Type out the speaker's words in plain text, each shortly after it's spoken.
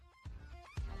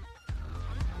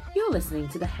You're listening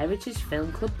to the Heritage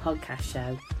Film Club podcast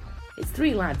show. It's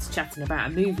three lads chatting about a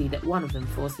movie that one of them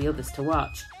forced the others to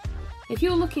watch. If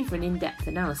you're looking for an in-depth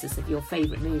analysis of your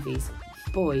favourite movies,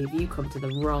 boy, have you come to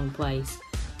the wrong place.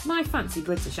 My fancy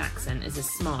British accent is as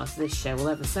smart as this show will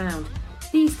ever sound.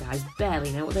 These guys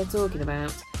barely know what they're talking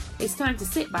about. It's time to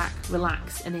sit back,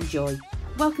 relax and enjoy.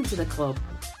 Welcome to the club.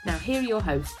 Now here are your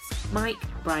hosts, Mike,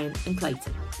 Brian and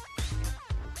Clayton.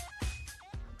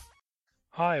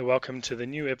 Hi, welcome to the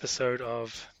new episode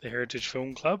of the Heritage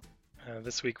Film Club.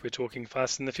 This week we're talking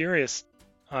Fast and the Furious.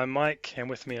 I'm Mike, and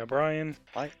with me are Brian.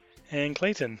 Hi. And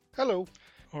Clayton. Hello.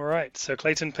 Alright, so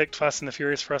Clayton picked Fast and the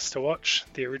Furious for us to watch,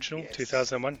 the original, Yes.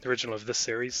 2001, the original of this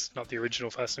series, not the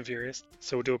original Fast and Furious.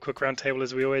 So we'll do a quick round table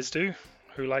as we always do.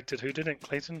 Who liked it, who didn't,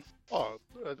 Clayton? Oh,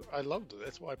 I loved it.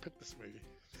 That's why I picked this movie.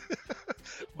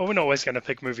 Well, we're not always going to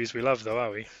pick movies we love though,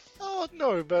 are we? Oh,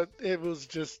 no, but it was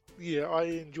just, yeah, I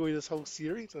enjoy this whole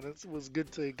series, and it was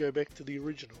good to go back to the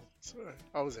original. So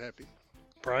I was happy.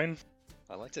 Brian?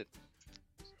 I liked it.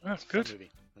 Oh, good. Fun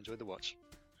movie. Enjoyed the watch.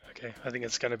 Okay, I think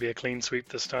it's going to be a clean sweep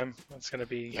this time. It's going to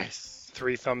be Yes.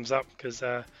 3 thumbs up because,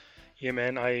 yeah,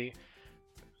 man, I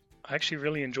actually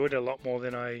really enjoyed it a lot more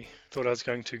than I thought I was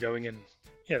going to going in.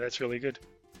 Yeah, that's really good.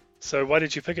 So why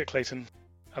did you pick it, Clayton?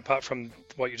 Apart from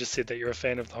what you just said, that you're a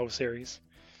fan of the whole series.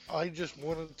 I just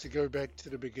wanted to go back to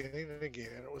the beginning again,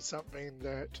 and it was something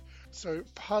that... So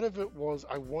part of it was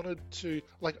I wanted to...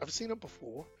 Like, I've seen it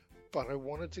before, but I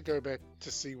wanted to go back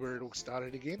to see where it all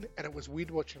started again, and it was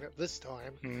weird watching it this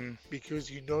time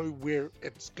because you know where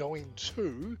it's going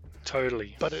to.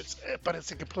 Totally. But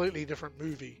it's a completely different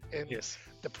movie, and Yes.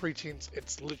 the pretense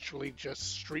it's literally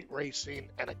just street racing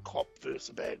and a cop versus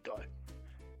a bad guy.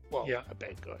 Well, Yeah. a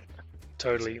bad guy.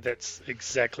 Totally. That's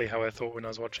exactly how I thought when I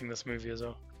was watching this movie as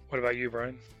well. What about you,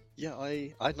 Brian? Yeah,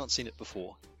 I'd not seen it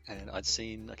before, and I'd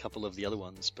seen a couple of the other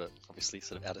ones, but obviously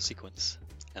sort of out of sequence.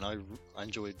 And I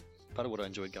enjoyed, part of what I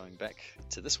enjoyed going back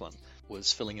to this one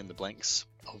was filling in the blanks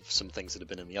of some things that had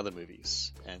been in the other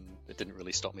movies, and it didn't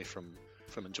really stop me from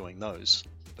enjoying those.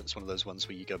 But it's one of those ones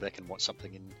where you go back and watch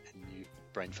something and your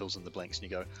brain fills in the blanks and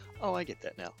you go, oh, I get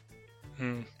that now.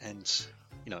 And,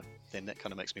 then that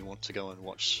kind of makes me want to go and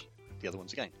watch the other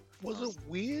ones again. Was it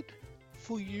weird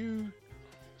for you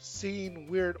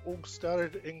seeing where it all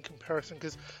started in comparison?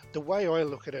 Because the way I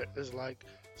look at it is like,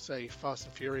 say, Fast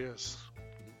and Furious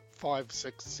 5,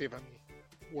 6, 7,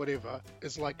 whatever,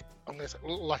 is like, unless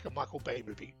like a Michael Bay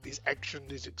movie. There's action,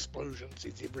 there's explosions,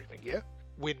 there's everything, yeah?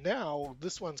 Where now,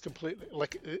 this one's completely,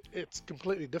 like, it's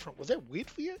completely different. Was that weird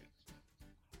for you?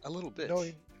 A little bit.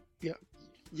 Knowing, yeah.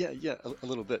 Yeah, a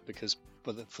little bit, because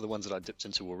for the ones that I dipped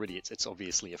into already, it's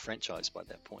obviously a franchise by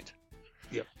that point.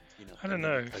 Yep. I don't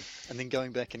know. And then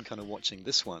going back and kind of watching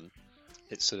this one,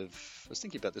 it's sort of, I was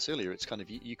thinking about this earlier, it's kind of,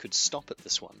 you could stop at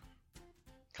this one.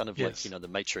 Kind of Yes. like, The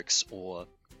Matrix, or,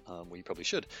 well, you probably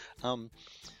should. That'll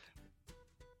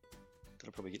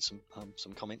probably get some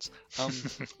comments.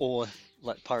 Or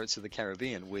like Pirates of the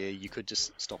Caribbean, where you could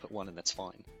just stop at one and that's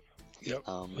fine. Yep.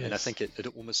 And I Yes. think it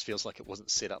almost feels like it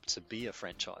wasn't set up to be a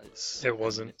franchise. It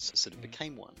wasn't. It sort of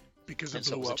became one. Because And it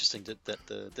so it blew was up. interesting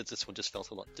that this one just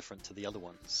felt a lot different to the other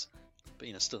ones. But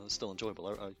still enjoyable.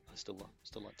 I still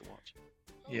like to watch.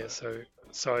 Yeah,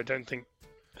 so I don't think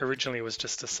originally it was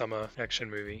just a summer action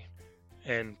movie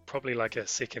and probably like a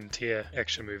second tier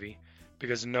action movie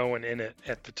because no one in it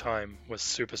at the time was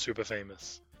super, super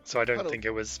famous. So I don't think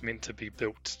it was meant to be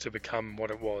built to become what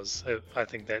it was. I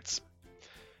think that's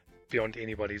beyond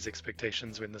anybody's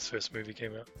expectations when this first movie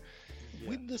came out.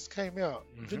 When this came out,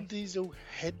 Vin Diesel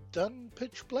had done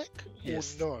Pitch Black?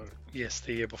 Yes. Or no? Yes,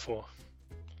 the year before.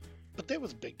 But that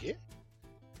was big, yeah?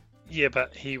 Yeah,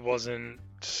 but he wasn't...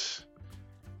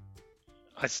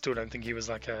 I still don't think he was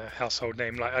like a household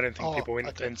name. Like, I don't think people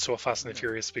went and saw Fast and the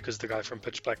Furious because the guy from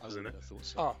Pitch Black was in it. I thought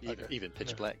so. Oh, okay. Even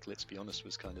Pitch Black, let's be honest,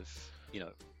 was kind of, I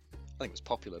think it was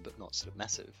popular, but not sort of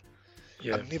massive.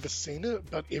 Yeah. I've never seen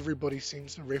it, but everybody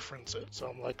seems to reference it, so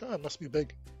I'm like, oh, it must be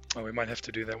big. Oh, we might have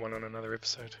to do that one on another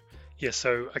episode. Yeah,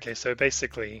 so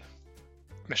basically,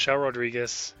 Michelle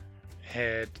Rodriguez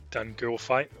had done Girl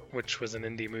Fight, which was an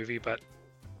indie movie, but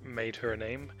made her a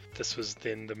name. This was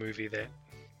then the movie that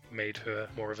made her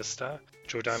more of a star.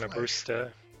 Jordana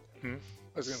Brewster. I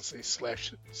was going to say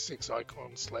slash sex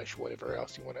icon slash whatever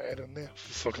else you want to add in there.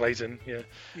 For Clayton, yeah.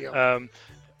 Yeah.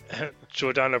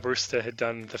 Jordana Brewster had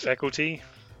done The Faculty,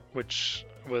 which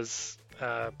was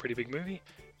a pretty big movie,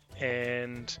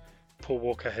 and Paul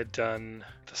Walker had done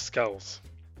The Skulls,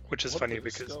 which is funny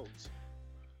because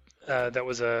that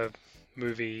was a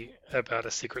movie about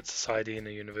a secret society in a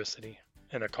university,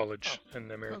 in a college in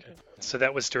America. Okay. So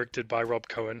that was directed by Rob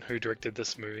Cohen, who directed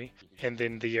this movie. And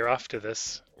then the year after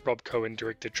this, Rob Cohen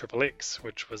directed Triple X,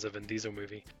 which was a Vin Diesel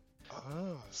movie.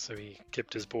 Ah. So he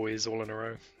kept his boys all in a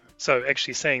row. So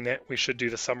actually saying that, we should do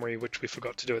the summary, which we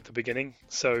forgot to do at the beginning.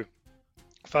 So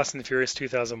Fast and the Furious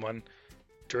 2001,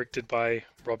 directed by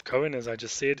Rob Cohen, as I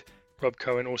just said. Rob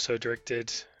Cohen also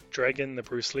directed Dragon, the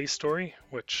Bruce Lee story,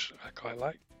 which I quite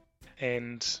like,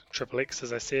 and Triple X,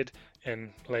 as I said,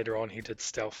 and later on he did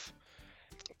Stealth.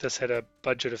 This had a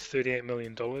budget of $38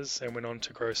 million and went on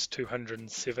to gross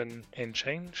 207 and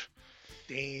change.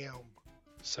 Damn.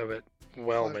 So it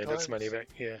well Five made its times. money back,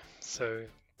 yeah. So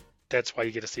that's why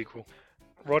you get a sequel.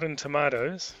 Rotten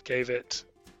Tomatoes gave it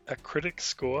a critic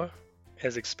score,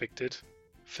 as expected,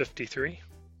 53,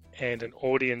 and an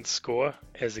audience score,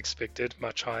 as expected,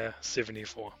 much higher,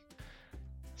 74.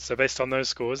 So based on those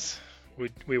scores,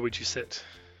 where would you sit?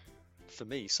 For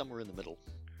me, somewhere in the middle,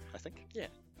 I think. Yeah,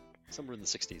 somewhere in the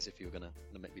 60s if you were going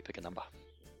to make me pick a number.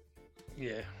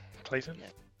 Yeah, Clayton? Yeah.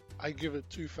 I give it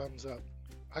 2 thumbs up.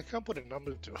 I can't put a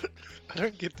number to it. I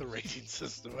don't get the rating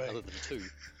system. Eh? Other than 2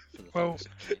 for the Well, thumbs.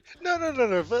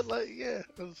 No. But like,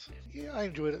 I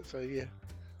enjoyed it. So yeah,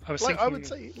 I was like thinking, I would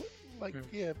say, like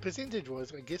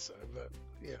percentage-wise, I guess so. But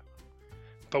yeah,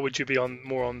 but would you be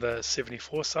more on the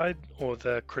 74 side or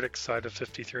the critic side of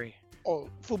 53? oh,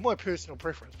 for my personal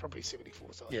preference, probably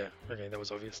 74 side. Yeah, okay, that was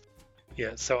obvious.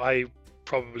 Yeah, so I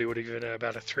probably would have given it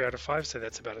about a 3 out of 5, so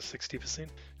that's about a 60%.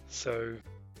 So,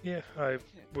 yeah, I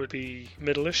would be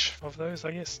middle-ish of those,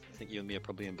 I guess. I think you and me are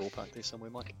probably in ballpark there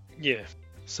somewhere, Mike. Yeah,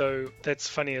 so that's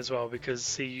funny as well because,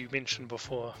 see, you mentioned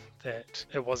before that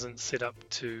it wasn't set up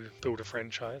to build a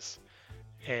franchise.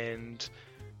 And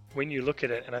when you look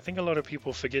at it, and I think a lot of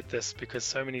people forget this because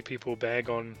so many people bag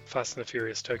on Fast and the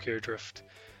Furious Tokyo Drift,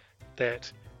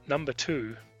 that number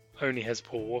 2 only has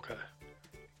Paul Walker.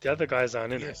 The other guys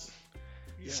aren't in it.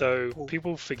 Yeah, So Paul-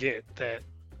 people forget that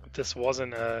this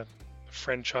wasn't a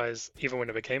franchise, even when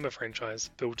it became a franchise,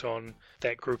 built on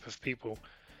that group of people.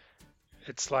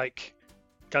 It's like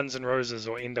Guns N' Roses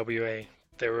or NWA.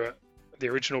 They were the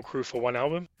original crew for one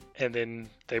album, and then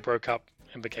they broke up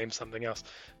and became something else.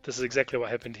 This is exactly what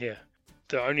happened here.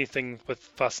 The only thing with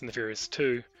Fast and the Furious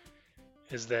 2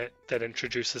 is that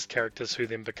introduces characters who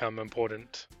then become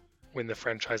important when the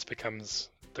franchise becomes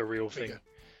the real thing Bigger.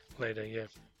 later, yeah.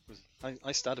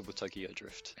 I started with Tokyo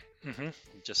Drift. hmm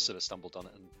Just sort of stumbled on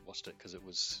it and watched it because it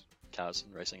was cars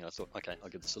and racing, and I thought, okay, I'll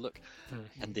give this a look. Mhm.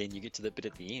 And then you get to the bit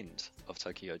at the end of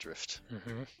Tokyo Drift,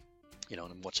 hmm and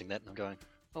I'm watching that and I'm going,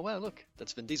 oh wow, look,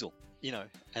 that's Vin Diesel,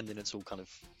 and then it's all kind of,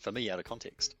 for me, out of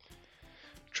context.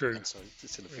 True. And so,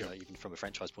 it's sort of, even from a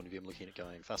franchise point of view, I'm looking at it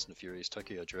going, Fast and the Furious,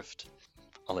 Tokyo Drift,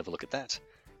 I'll have a look at that.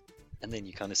 And then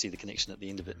you kind of see the connection at the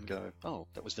end of it and go, oh,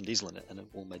 that was Vin Diesel in it, and it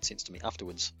all made sense to me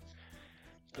afterwards.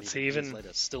 But And see, years even later,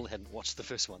 still hadn't watched the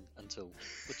first one until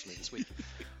literally this week.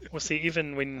 well, see,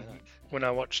 even I know. when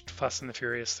I watched Fast and the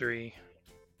Furious 3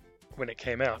 when it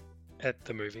came out at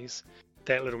the movies,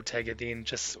 that little tag at the end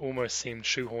just almost seemed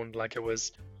shoehorned, like it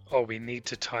was, oh, we need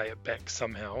to tie it back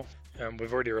somehow.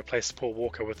 We've already replaced Paul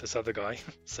Walker with this other guy,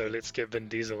 so let's get Vin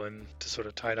Diesel in to sort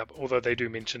of tie it up. Although they do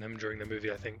mention him during the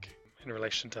movie, I think, in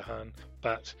relation to Han.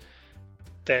 But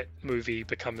that movie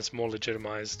becomes more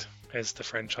legitimized as the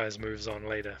franchise moves on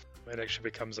later. It actually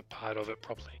becomes a part of it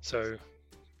properly. So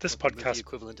this Like the podcast,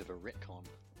 equivalent of a retcon.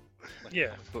 Like Yeah. a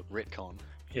comic book retcon.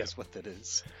 Yeah. That's what that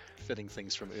is. Fitting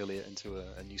things from earlier into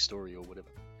a new story or whatever.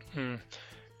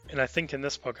 And I think in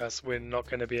this podcast we're not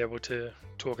going to be able to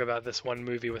talk about this one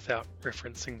movie without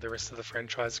referencing the rest of the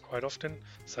franchise quite often.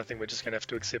 So I think we're just going to have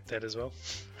to accept that as well.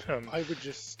 I would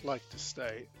just like to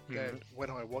state that when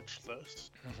I watched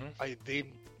this, I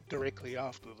then directly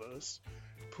after this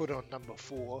put on number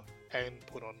 4 and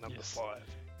put on number Yes. 5.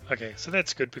 Okay, so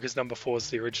that's good because number 4 is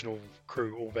the original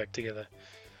crew all back together.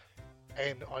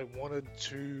 And I wanted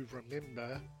to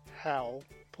remember how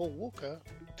Paul Walker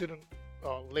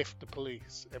left the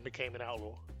police and became an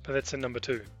outlaw. But that's in number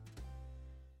 2.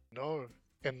 No,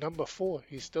 in number 4,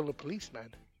 he's still a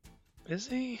policeman. Is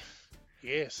he?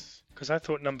 Yes. Because I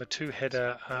thought number 2 had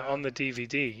on the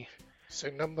DVD. So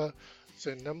number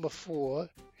 4,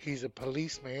 he's a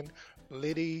policeman.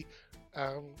 Letty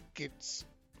gets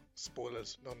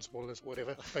spoilers, non-spoilers,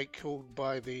 whatever. Fake killed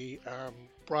by the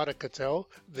Brada cartel.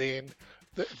 Then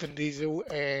Vin Diesel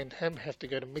and him have to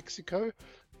go to Mexico,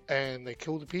 and they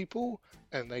kill the people,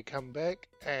 and they come back.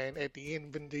 And at the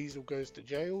end, Vin Diesel goes to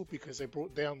jail because they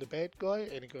brought down the bad guy,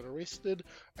 and he got arrested.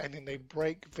 And then they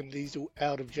break Vin Diesel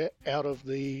out of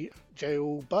the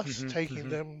jail bus, taking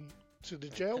them to the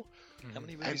jail. How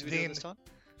many movies are we doing this time?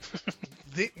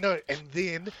 And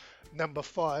then number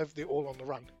 5, they're all on the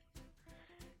run.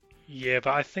 Yeah,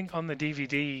 but I think on the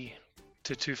DVD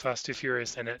to Too Fast, Too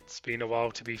Furious, and it's been a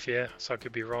while to be fair, so I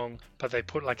could be wrong, but they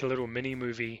put like a little mini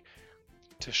movie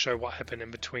to show what happened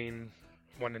in between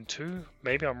 1 and 2.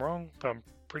 Maybe I'm wrong, but I'm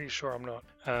pretty sure I'm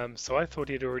not. So I thought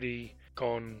he'd already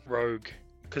gone rogue.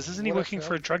 Because isn't he What I working for a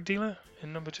found- drug dealer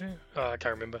in number 2? Oh, I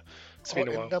can't remember. It's been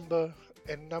a while.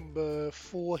 In number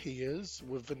 4 he is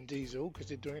with Vin Diesel because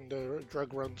they're doing the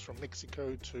drug runs from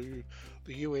Mexico to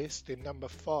the US. Then number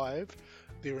 5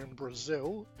 they're in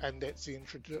Brazil, and that's the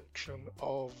introduction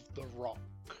of The Rock.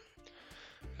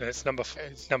 No, it's number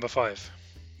As- number 5.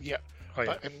 Yeah, Oh, yeah.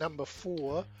 but in number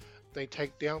 4 they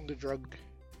take down the drug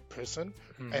person,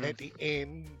 and Mhm. at the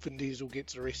end Vin Diesel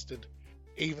gets arrested,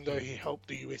 even though he helped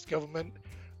the US government.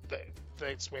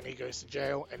 That's when he goes to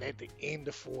jail, and at the end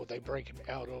of 4 they break him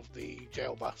out of the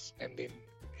jail bus, and then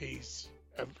he's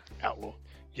an outlaw.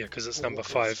 Yeah, because it's Or number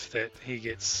Walkers. 5 that he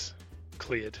gets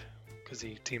cleared because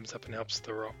he teams up and helps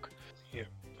The Rock. Yeah.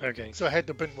 Okay. So I had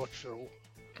to binge watch it all.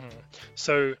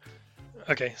 So,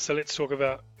 okay, so let's talk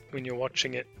about when you're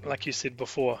watching it. Like you said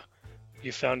before,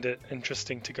 you found it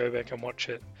interesting to go back and watch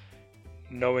it,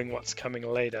 knowing what's coming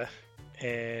later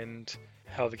and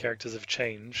how the characters have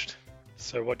changed.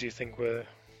 So, what do you think were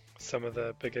some of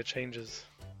the bigger changes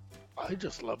I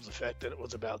just love the fact that it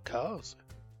was about cars.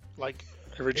 Like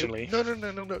originally? No.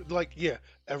 Like, yeah,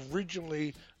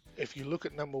 originally, if you look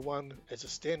at number 1 as a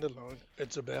standalone,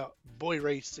 it's about boy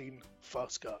racing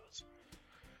fast cars.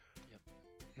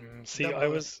 See, number- I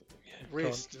was. Yeah, go on.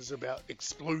 Rest is about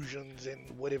explosions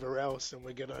and whatever else, and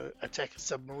we're gonna attack a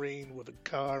submarine with a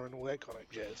car and all that kind of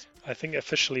jazz. I think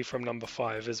officially from number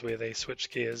 5 is where they switch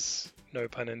gears, no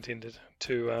pun intended,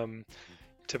 to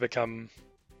become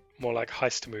more like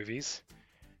heist movies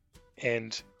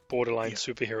and borderline Yeah.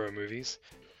 superhero movies.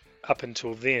 Up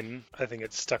until then, I think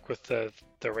it's stuck with the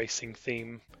racing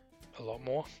theme a lot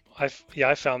more. I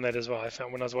found that as well. I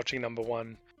found when I was watching number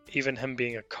 1, even him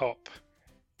being a cop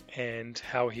and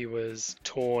how he was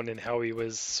torn and how he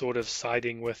was sort of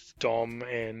siding with Dom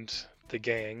and the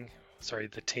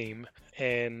team,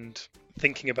 and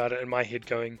thinking about it in my head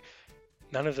going,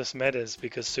 none of this matters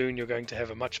because soon you're going to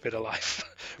have a much better life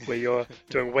where you're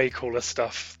doing way cooler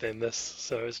stuff than this.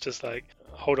 So it's just like,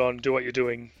 hold on, do what you're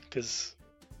doing because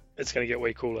it's going to get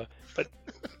way cooler. But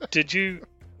did you,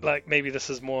 like, maybe this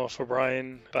is more for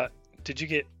Brian, but did you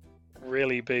get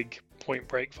really big Point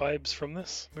Break vibes from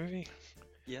this movie?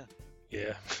 Yeah.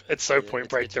 Yeah, it's so Yeah, Point it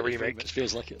Break, the very remake. much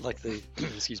feels like the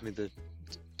excuse me, the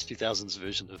 2000s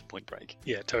version of Point Break.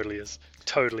 Yeah, totally is.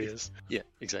 Totally is. Yeah,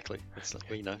 exactly. It's like,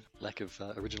 well, lack of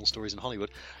original stories in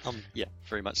Hollywood. Yeah,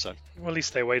 very much so. Well, at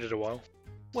least they waited a while.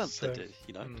 Well, So, they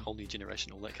did, whole new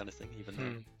generation, all that kind of thing. Even though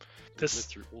we This lived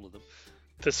through all of them.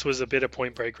 this was a better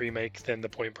Point Break remake than the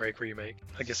Point Break remake.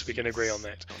 I guess we can agree on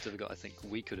that. Not difficult. I think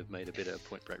we could have made a better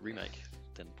Point Break remake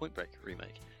than Point Break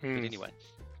remake. Hmm. But anyway,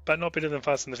 But not better than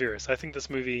Fast and the Furious. I think this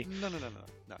movie no.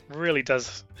 really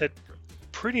does. It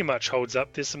pretty much holds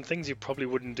up. There's some things you probably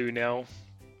wouldn't do now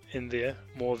in there.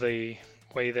 More the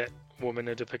way that women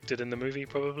are depicted in the movie,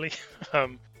 probably.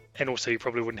 And also you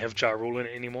probably wouldn't have Ja Rule in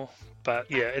it anymore. But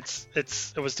yeah, it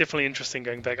was definitely interesting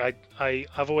going back.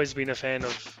 I've always been a fan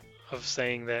of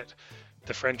saying that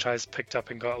the franchise picked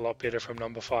up and got a lot better from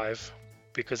number 5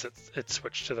 because it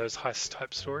switched to those heist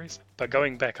type stories. But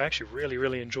going back, I actually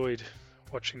really enjoyed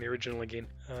watching the original again.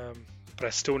 But I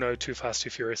still know Too Fast, Too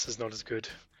Furious is not as good.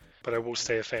 But I will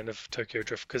stay a fan of Tokyo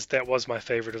Drift because that was my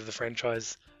favorite of the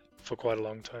franchise for quite a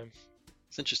long time.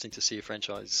 It's interesting to see a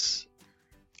franchise.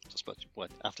 I suppose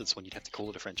after this one, you'd have to call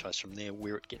it a franchise from there,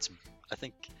 where it gets. I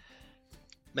think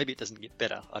maybe it doesn't get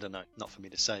better. I don't know, not for me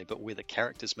to say. But where the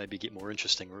characters maybe get more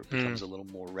interesting, or it becomes a little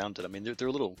more rounded. I mean, they're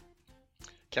a little.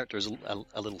 Character is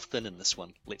a little thin in this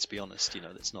one. Let's be honest.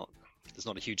 There's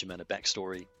not a huge amount of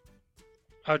backstory.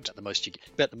 About the most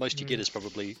you get is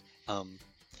probably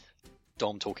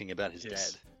Dom talking about his dad.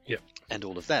 Yep. And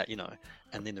all of that,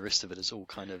 and then the rest of it is all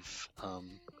kind of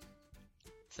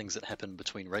things that happen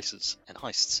between races and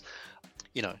heists.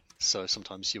 So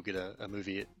sometimes you'll get a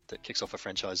movie that kicks off a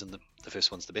franchise and the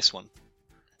first one's the best one.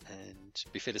 And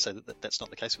it'd be fair to say that that's not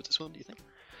the case with this one, do you think?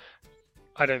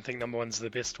 I don't think number 1's the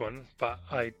best one, but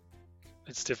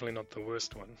it's definitely not the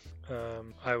worst one.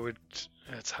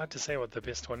 It's hard to say what the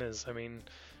best one is. I mean,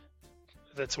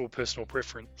 that's all personal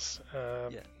preference.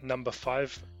 Number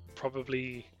 5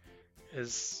 probably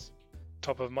is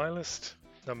top of my list.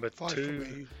 Number 5 2,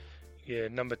 for me. yeah,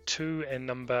 number 2 and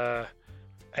number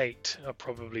 8 are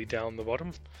probably down the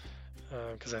bottom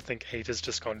because I think 8 has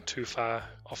just gone too far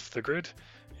off the grid,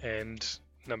 and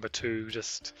number 2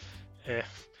 just,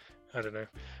 I don't know.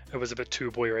 It was a bit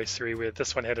too boy racery, where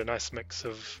this one had a nice mix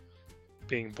of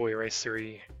being boy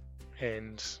racery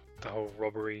and the whole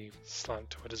robbery slant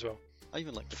to it as well. I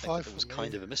even like the fact 5 that there was for me.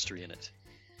 kind of a mystery in it,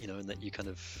 and that you kind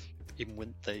of, even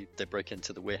when they break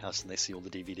into the warehouse and they see all the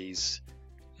DVDs,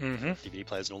 DVD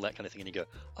players and all that kind of thing, and you go,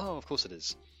 oh, of course it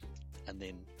is. And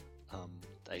then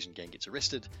the Asian gang gets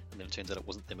arrested, and then it turns out it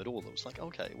wasn't them at all. It was like,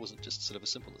 okay, it wasn't just sort of as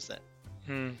simple as that.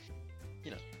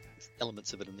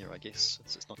 Elements of it in there, I guess.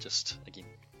 It's not just, again,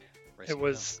 racing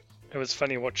It was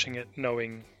funny watching it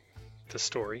knowing the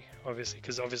story, obviously,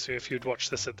 because obviously if you'd watched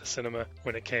this at the cinema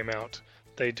when it came out,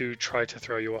 they do try to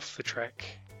throw you off the track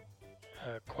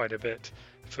quite a bit.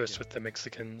 First with the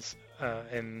Mexicans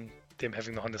and them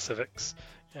having the Honda Civics,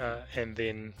 and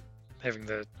then having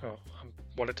the, I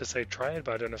wanted to say Triad,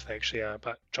 but I don't know if they actually are,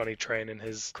 but Johnny Tran and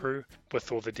his crew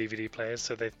with all the DVD players,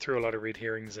 so they threw a lot of red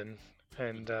herrings in,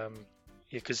 and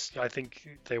because I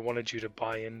think they wanted you to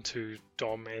buy into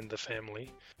Dom and the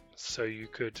family, so you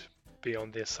could be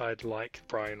on their side like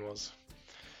Brian was.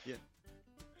 Yeah.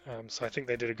 So I think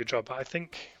they did a good job. But I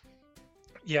think,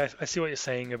 I see what you're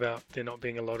saying about there not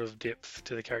being a lot of depth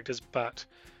to the characters, but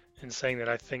in saying that,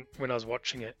 I think when I was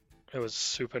watching it, it was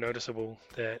super noticeable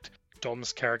that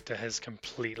Dom's character has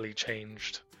completely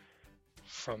changed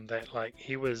from that. Like,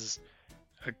 he was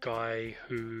a guy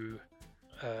who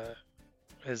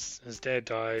his dad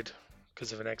died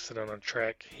because of an accident on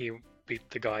track. He beat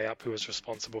the guy up who was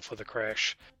responsible for the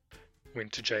crash,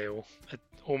 went to jail. It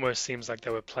almost seems like they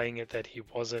were playing it that he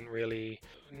wasn't really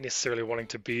necessarily wanting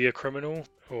to be a criminal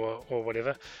or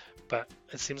whatever, but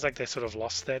it seems like they sort of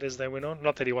lost that as they went on.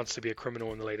 Not that he wants to be a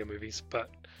criminal in the later movies, but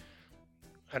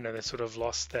I know they sort of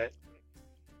lost that,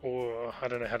 or I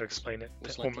don't know how to explain it.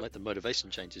 It's like the motivation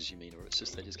changes, you mean, or it's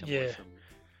just they just come away from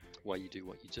why you do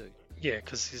what you do. Yeah,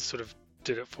 because he sort of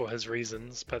did it for his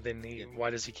reasons, but then why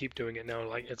does he keep doing it now?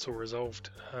 Like, it's all resolved.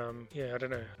 I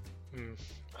don't know.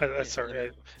 Sorry,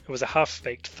 it was a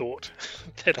half-baked thought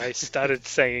that I started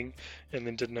saying and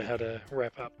then didn't know how to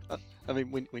wrap up. I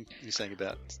mean, when you're saying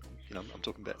about, I'm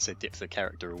talking about, say, depth of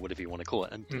character or whatever you want to call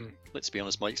it, and let's be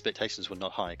honest, my expectations were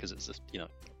not high because it's just,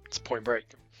 it's Point Break.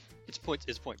 It's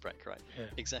Point Break, right? Yeah.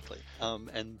 Exactly.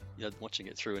 And watching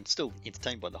it through and still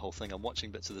entertained by the whole thing. I'm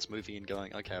watching bits of this movie and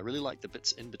going, okay, I really like the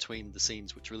bits in between the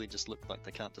scenes, which really just look like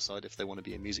they can't decide if they want to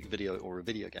be a music video or a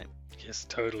video game. Yes,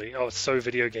 totally. Oh, it's so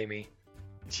video gamey.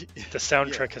 The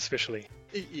soundtrack, especially.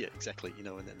 Yeah, exactly. And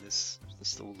then there's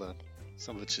all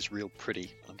some of it's just real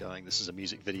pretty. I'm going, this is a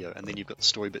music video, and then you've got the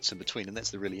story bits in between, and that's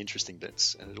the really interesting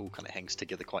bits, and it all kind of hangs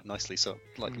together quite nicely. So,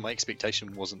 my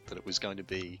expectation wasn't that it was going to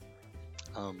be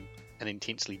an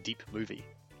intensely deep movie.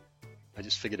 I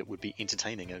just figured it would be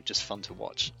entertaining and just fun to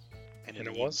watch. And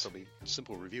it was. Probably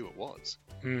simple review, it was.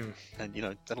 And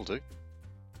that'll do.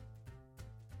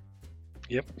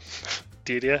 Yep.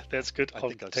 Dear, that's good. I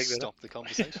think I've stopped the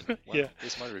conversation. Well, yeah.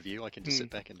 There's my review. I can just sit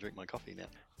back and drink my coffee now.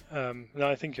 No,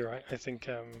 I think you're right. I think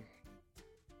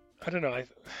I don't know. I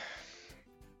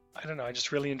don't know. I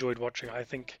just really enjoyed watching. I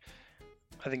think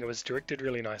it was directed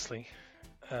really nicely.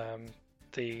 I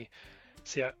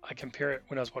compare it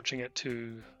when I was watching it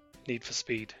to Need for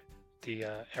Speed, the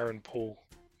Aaron Paul,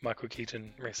 Michael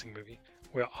Keaton racing movie,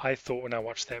 where I thought when I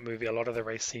watched that movie, a lot of the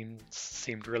race scenes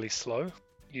seemed really slow.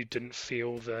 You didn't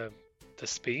feel the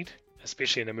speed,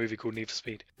 especially in a movie called Need for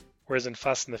Speed. Whereas in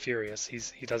Fast and the Furious,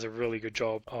 he does a really good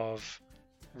job of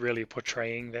really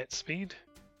portraying that speed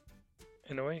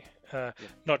in a way.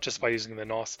 Not just by using the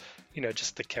NOS,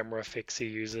 just the camera effects he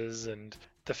uses, and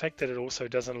the fact that it also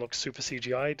doesn't look super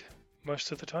CGI'd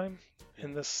most of the time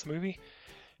in this movie,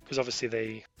 because obviously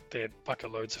they had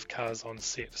bucket loads of cars on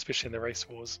set, especially in the race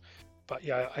wars. But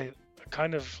I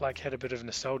kind of had a bit of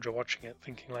nostalgia watching it,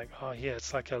 thinking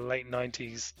it's like a late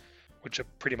 90s, which it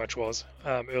pretty much was,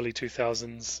 early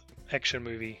 2000s action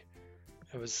movie.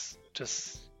 It was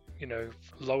just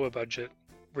lower budget,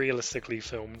 realistically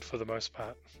filmed for the most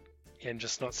part, and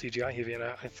just not CGI heavy, and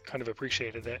I kind of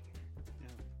appreciated that.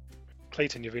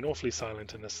 Clayton, you've been awfully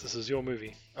silent in this. This is your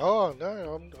movie. Oh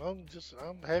no,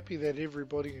 I'm happy that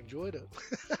everybody enjoyed it.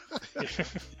 It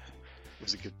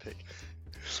was a good pick.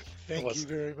 Thank you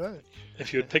very much.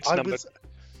 If you had picked number...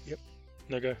 Yep.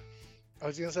 No, go. I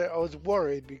was going to say, I was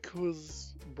worried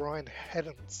because Brian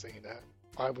hadn't seen it.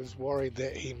 I was worried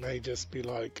that he may just be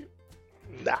like,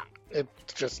 nah,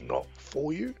 it's just not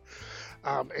for you,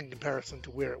 in comparison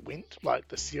to where it went, like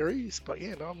the series. But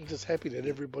yeah, no, I'm just happy that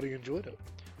everybody enjoyed it.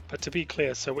 But to be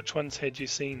clear, so which ones had you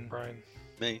seen, Brian?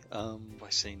 Me? I've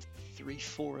seen 3,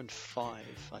 4, and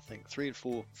 5, I think. 3 and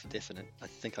 4 for definite. I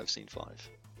think I've seen 5.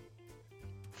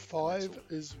 5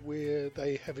 is where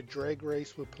they have a drag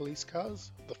race with police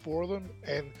cars, the 4 of them,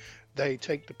 and they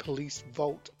take the police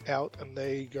vault out and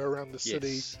they go around the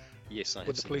city Yes, I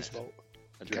with the police that. vault.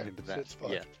 I do remember that.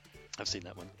 So yeah. I've seen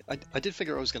that one. I did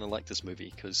figure I was going to like this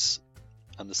movie because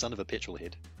I'm the son of a petrol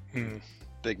head,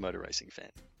 big motor racing fan.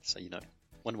 So,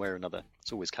 one way or another,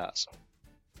 it's always cars.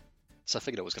 So I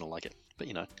figured I was going to like it. But,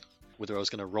 whether I was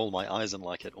going to roll my eyes and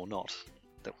like it or not,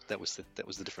 that was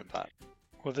the different part.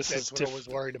 Well, That's what I was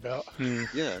worried about.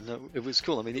 Yeah, no, it was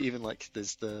cool. I mean, even like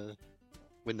there's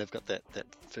when they've got that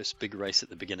first big race at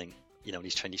the beginning, and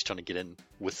he's trying to get in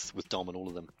with Dom and all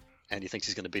of them, and he thinks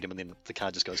he's going to beat him, and then the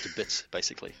car just goes to bits,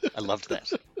 basically. I loved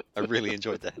that. I really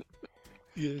enjoyed that.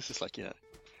 Yes. Just like,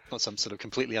 not some sort of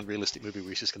completely unrealistic movie where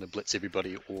he's just going to blitz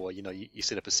everybody, or, you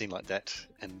set up a scene like that,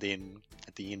 and then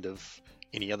at the end of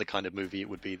any other kind of movie, it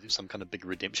would be some kind of big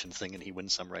redemption thing, and he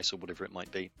wins some race or whatever it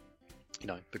might be,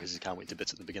 because he can't went to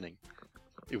bits at the beginning.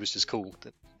 It was just cool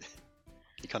that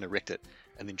he kind of wrecked it,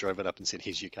 and then drove it up and said,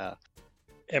 "Here's your car."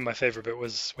 And my favourite bit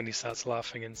was when he starts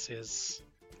laughing and says,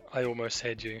 "I almost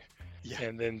had you." Yeah.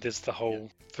 And then there's the whole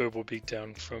verbal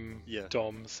beatdown from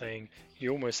Dom saying,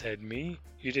 "You almost had me.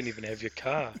 You didn't even have your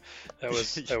car." That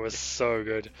was so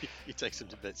good. He takes him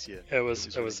to bits, yeah. It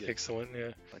was really excellent, yeah.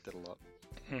 I like that a lot.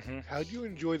 How do you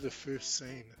enjoy the first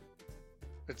scene?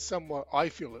 I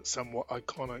feel it's somewhat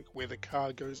iconic where the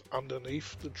car goes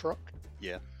underneath the truck.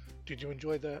 Yeah. Did you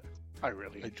enjoy that? I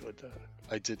really enjoyed that.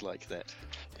 I did like that.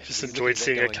 Just enjoyed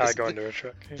seeing a car go under a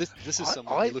truck. Yeah. This is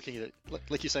someone you're looking at it,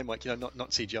 like you say, Mike, not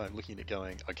CGI. I'm looking at it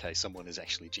going, okay, someone is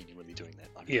actually genuinely doing that.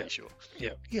 I'm pretty sure.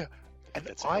 Yeah. And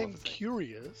I'm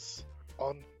curious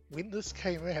on when this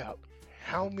came out,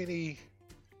 how many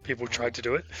people tried to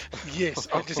do it. Yes,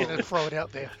 I'm just going to throw it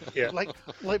out there. Yeah.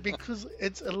 Like because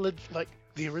it's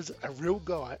there is a real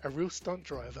guy, a real stunt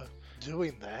driver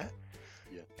doing that.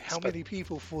 Yeah. How many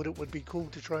people thought it would be cool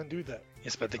to try and do that?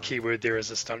 Yes, but the key word there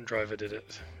is a stunt driver did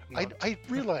it. I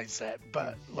realise that,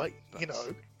 but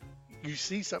you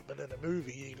see something in a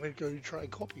movie, you're going to go try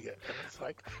and copy it, and it's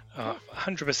like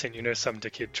 100%. Some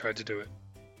dickhead tried to do it,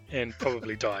 and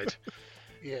probably died.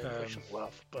 Yeah, I shouldn't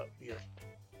laugh, but yeah.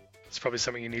 It's probably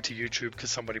something you need to YouTube because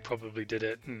somebody probably did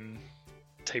it and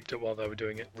taped it while they were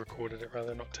doing it, recorded it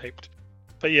rather, not taped.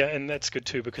 But yeah, and that's good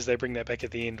too because they bring that back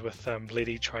at the end with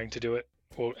Letty trying to do it,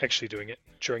 or actually doing it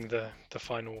during the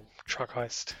final truck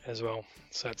heist as well.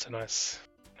 So it's a nice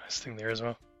thing there as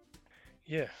well.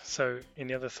 Yeah, so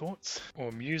any other thoughts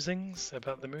or musings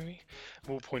about the movie?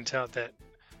 We'll point out that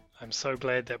I'm so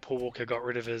glad that Paul Walker got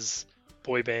rid of his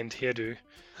boy band hairdo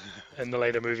in the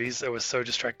later movies. It was so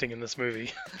distracting in this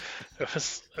movie. It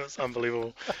was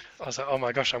unbelievable. I was like, oh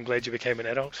my gosh, I'm glad you became an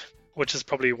adult. Which is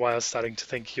probably why I was starting to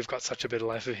think you've got such a better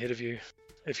life ahead of you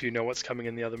if you know what's coming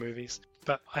in the other movies.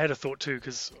 But I had a thought too,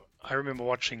 because I remember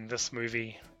watching this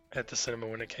movie at the cinema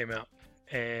when it came out,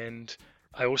 and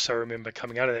I also remember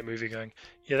coming out of that movie going,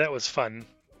 yeah, that was fun,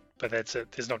 but that's it.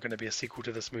 There's not going to be a sequel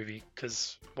to this movie,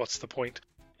 because what's the point?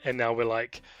 And now we're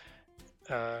like,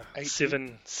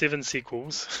 seven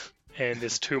sequels, and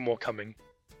there's 2 more coming.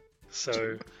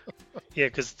 So, yeah,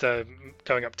 because they're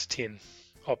going up to 10.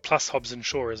 Oh, plus Hobbs and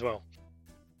Shaw as well.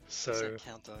 So, does that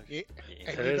count though? Yeah.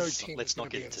 It And is. Let's not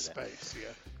get in into that. space,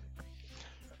 yeah.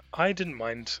 I didn't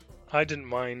mind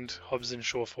Hobbs and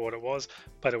Shaw for what it was,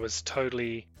 but it was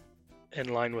totally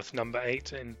in line with number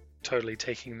 8 and totally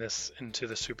taking this into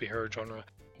the superhero genre.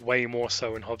 Way more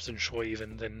so in Hobbs and Shaw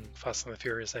even than Fast and the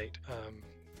Furious 8.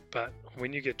 But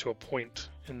when you get to a point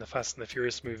in the Fast and the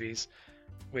Furious movies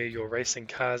where you're racing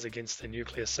cars against a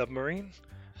nuclear submarine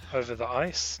over the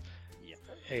ice,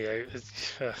 you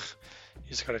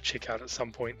just got to check out at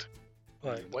some point.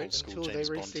 Like, Wait until they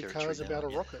race their cars about a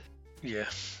rocket. Yeah.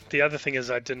 The other thing is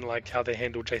I didn't like how they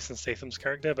handled Jason Statham's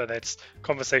character, but that's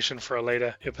conversation for a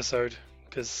later episode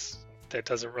because that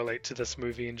doesn't relate to this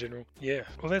movie in general. Yeah.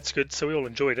 Well, that's good. So we all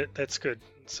enjoyed it. That's good.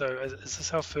 So is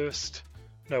this our first?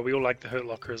 No, we all like the Hurt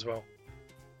Locker as well,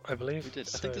 I believe. We did.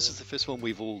 I think this is the first one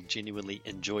we've all genuinely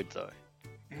enjoyed, though.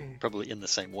 Probably in the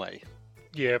same way.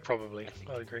 Yeah, probably.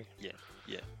 I agree. Yeah.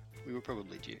 We were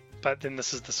probably due. But then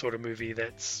this is the sort of movie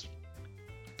that's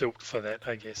built for that,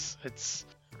 I guess. It's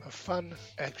A fun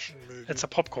action movie. a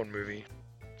popcorn movie.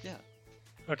 Yeah.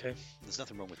 Okay. There's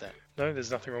nothing wrong with that. No,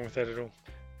 there's nothing wrong with that at all.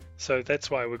 So that's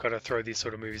why we've got to throw these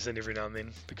sort of movies in every now and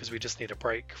then, because we just need a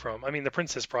break from... I mean, The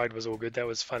Princess Bride was all good. That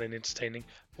was fun and entertaining.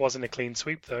 Wasn't a clean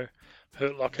sweep, though.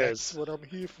 Hurt Locker That's what I'm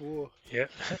here for. Yeah.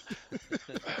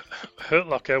 Hurt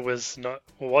Locker was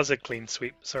a clean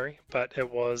sweep, sorry, but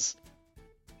it was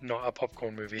not a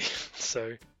popcorn movie.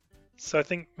 So I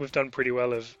think we've done pretty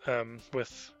well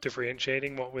with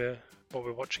differentiating what we're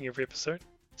watching every episode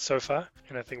so far,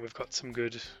 and I think we've got some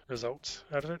good results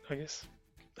out of it, I guess.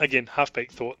 Again,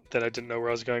 half-baked thought that I didn't know where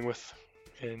I was going with,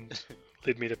 and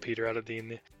led me to peter out at the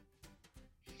end there.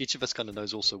 each of us kind of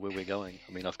knows also where we're going.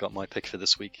 I mean, I've got my pick for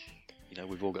this week. You know,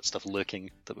 we've all got stuff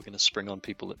lurking that we're going to spring on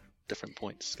people at different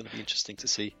points. It's going to be interesting to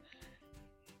see.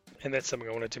 And that's something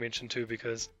I wanted to mention too,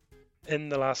 because in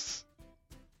the last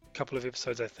couple of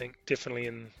episodes, I think, definitely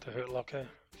in the Hurt Locker,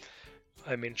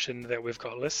 I mentioned that we've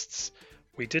got lists.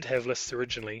 We did have lists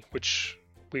originally, which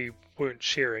we weren't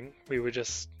sharing. We were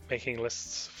just making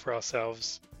lists for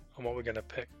ourselves on what we're going to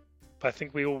pick. But I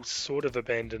think we all sort of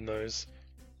abandoned those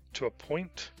to a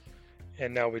point,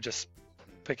 and now we're just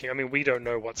picking. I mean, we don't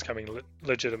know what's coming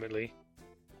legitimately.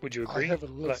 Would you agree? I have a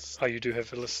list. You do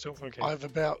have a list still? Okay. I have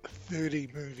about 30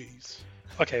 movies.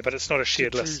 Okay, but it's not a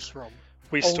shared to list. choose from.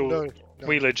 We No.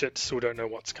 legit still don't know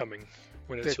what's coming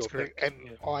when it's That's your correct. pick.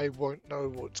 And I won't know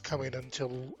what's coming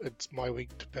until it's my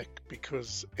week to pick,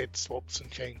 because it swaps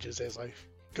and changes as I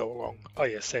go along. Oh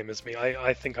yeah, same as me.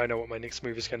 I think I know what my next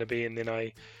movie is going to be, and then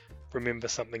I remember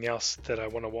something else that I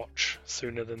want to watch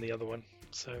sooner than the other one.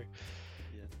 So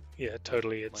yeah,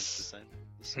 totally. Mine's the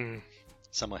It's same.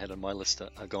 Some I had on my list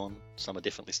are gone. Some are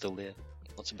definitely still there.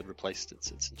 Lots have been replaced.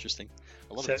 It's interesting.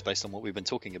 A lot of it's based on what we've been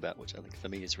talking about, which I think for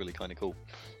me is really kind of cool.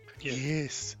 yeah.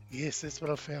 Yes, that's what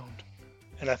I found.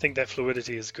 And I think that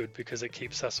fluidity is good because it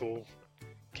keeps us all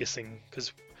guessing.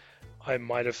 Because I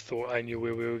might have thought I knew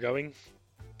where we were going,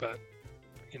 but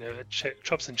you know, it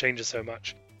chops and changes so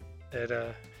much that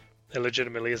it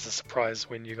legitimately is a surprise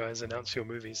when you guys announce your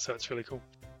movies. So it's really cool.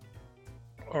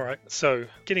 All right, so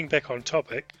getting back on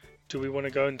topic, do we want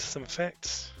to go into some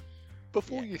facts?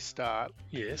 Before you start,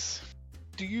 Yes.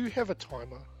 do you have a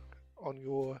timer on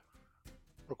your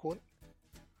recording?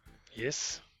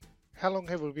 Yes. How long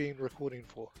have we been recording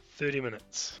for? 30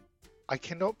 minutes. I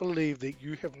cannot believe that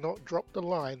you have not dropped the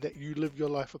line that you live your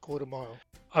life a quarter mile.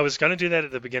 I was going to do that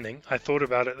at the beginning. I thought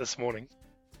about it this morning.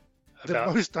 The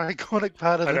most iconic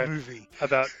part of I the know. movie.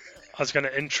 I was going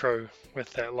to intro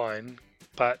with that line,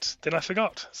 but then I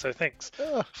forgot. So thanks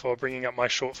for bringing up my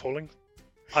shortfalling.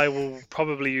 I will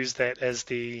probably use that as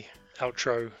the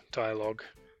outro dialogue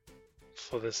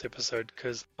for this episode,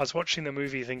 because I was watching the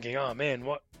movie thinking, oh man,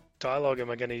 what dialogue am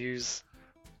I going to use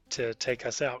to take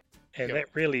us out? And that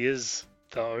really is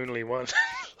the only one.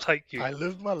 I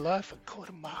live my life a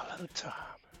quarter mile at a time.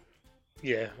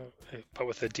 Yeah, but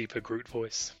with a deeper Groot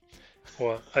voice,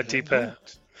 or a deeper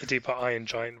Iron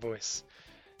Giant voice.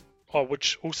 Oh,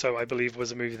 which also I believe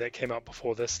was a movie that came out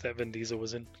before this that Vin Diesel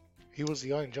was in. He was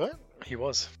the Iron Giant? He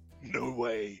was. No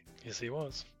way. Yes, he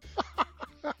was.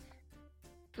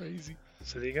 Crazy.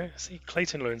 So there you go. See,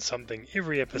 Clayton learns something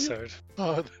every episode.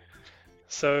 Oh,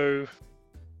 So,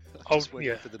 I'm just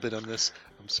waiting for the bit on this.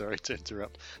 I'm sorry to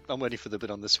interrupt. I'm waiting for the bit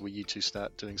on this where you two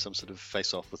start doing some sort of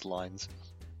face-off with lines.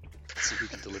 See who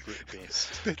can deliver it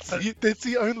best. that's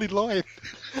the only line.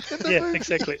 yeah,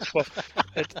 exactly. Well,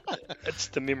 it's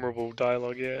the memorable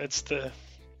dialogue. Yeah, it's the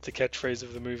catchphrase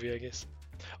of the movie, I guess.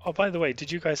 Oh, by the way,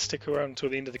 did you guys stick around until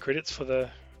the end of the credits for the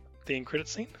end credit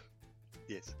scene?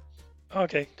 Yes. Oh,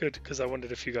 okay, good. Because I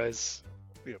wondered if you guys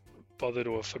bothered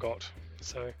or forgot.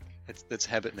 So that's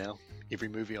habit now. Every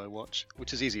movie I watch,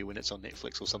 which is easier when it's on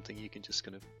Netflix or something, you can just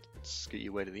kind of scoot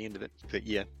your way to the end of it. But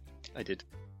yeah, I did.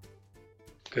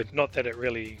 Good. Not that it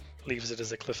really leaves it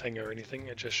as a cliffhanger or anything.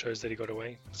 It just shows that he got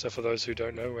away. So for those who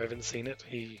don't know or haven't seen it,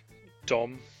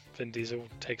 Vin Diesel,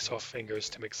 takes off and goes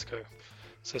to Mexico.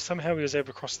 So somehow he was able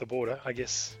to cross the border. I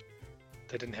guess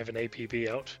they didn't have an APB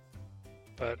out,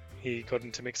 but he got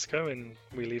into Mexico, and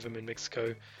we leave him in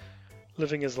Mexico,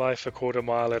 living his life a quarter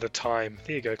mile at a time.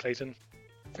 There you go, Clayton.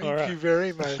 Thank you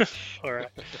very much. All right,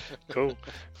 cool.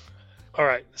 All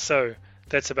right, so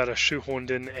that's about as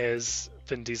shoehorned in as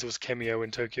Vin Diesel's cameo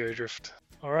in Tokyo Drift.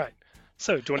 All right,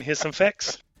 so do you want to hear some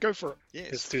facts? Go for it.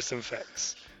 Yes. Let's do some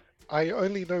facts. I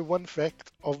only know one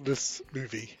fact of this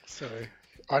movie, so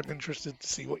I'm interested to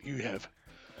see what you have.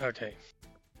 Okay.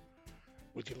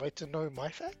 Would you like to know my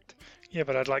fact? Yeah,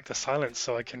 but I'd like the silence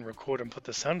so I can record and put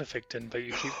the sound effect in, but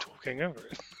you keep talking over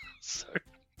it. So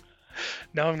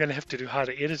now I'm going to have to do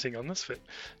harder editing on this bit.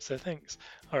 So thanks.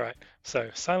 All right. So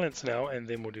silence now, and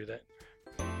then we'll do that.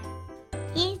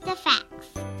 Here's the facts.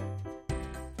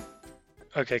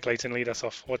 Okay, Clayton, lead us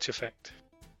off. What's your fact?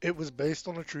 It was based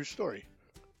on a true story.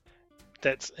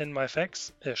 That's in my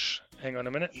facts-ish. Hang on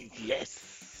a minute.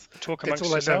 Yes. Talk That's amongst all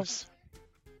I know. yourselves.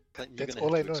 Clayton, That's you're all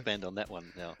going I to know. have to expand on that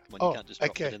one now. You can't just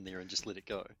drop it in there and just let it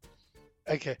go.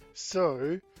 Okay,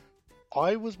 so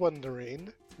I was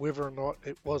wondering whether or not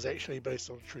it was actually based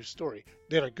on a true story.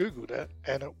 Then I googled it,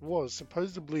 and it was.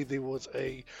 Supposedly there was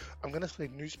I'm going to say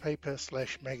newspaper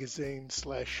 / magazine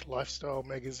 / lifestyle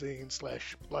magazine /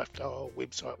 lifestyle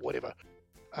website, whatever,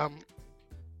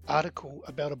 article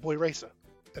about a boy racer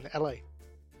in LA.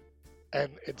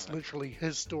 And it's literally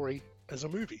his story as a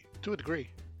movie to a degree.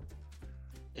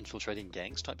 Infiltrating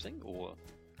gangs type thing, or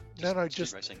No, street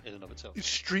just racing in and of itself?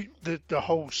 the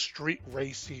whole street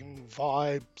racing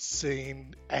vibe,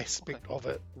 scene aspect of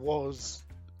it was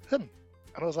him,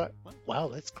 and I was like, wow,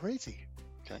 that's crazy.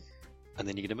 Okay. And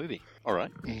then you get a movie. All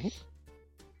right. Mm-hmm.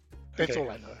 That's Okay.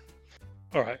 all I know.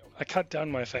 All right, I cut down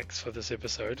my facts for this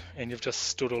episode, and you've just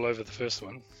stood all over the first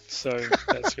one, so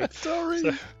that's good.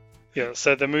 Sorry.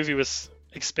 So the movie was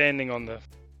expanding on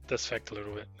this fact a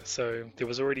little bit. So there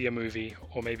was already a movie,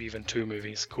 or maybe even two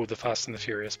movies, called The Fast and the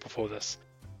Furious before this,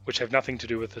 which have nothing to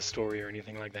do with the story or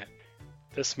anything like that.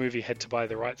 This movie had to buy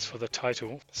the rights for the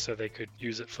title so they could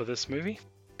use it for this movie,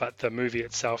 but the movie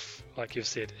itself, like you've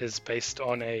said, is based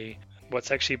on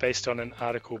what's actually based on an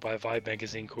article by Vibe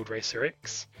magazine called Racer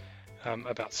X,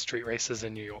 about street races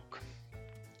in New York.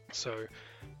 So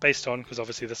based on, because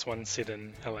obviously this one's set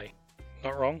in LA.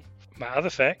 Not wrong. My other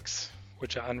facts,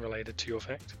 which are unrelated to your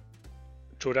fact,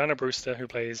 Jordana Brewster, who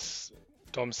plays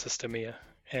Dom's sister Mia,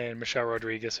 and Michelle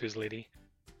Rodriguez, who's Letty,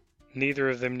 neither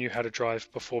of them knew how to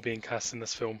drive before being cast in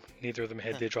this film. Neither of them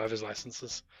had their driver's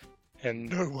licenses, and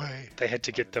No way. they had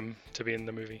to get them to be in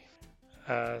the movie.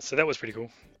 So that was pretty cool.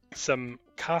 Some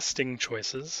casting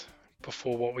choices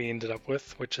before what we ended up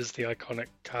with, which is the iconic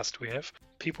cast we have.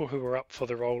 People who were up for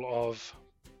the role of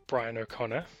Brian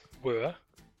O'Connor were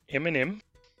Eminem,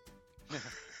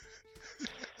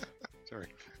 Sorry.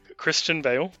 Christian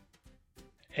Bale,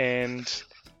 and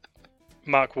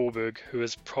Mark Wahlberg, who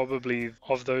is probably,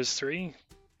 of those three,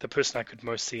 the person I could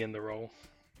most see in the role,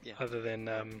 Yeah. other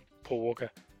than Paul Walker.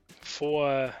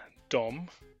 For Dom,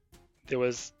 there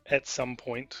was, at some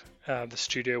point, the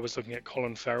studio was looking at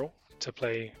Colin Farrell to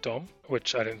play Dom,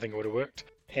 which I don't think would have worked.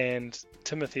 And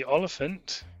Timothy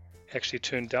Oliphant actually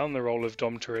turned down the role of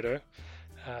Dom Toretto,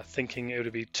 thinking it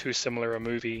would be too similar a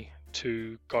movie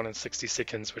to Gone in 60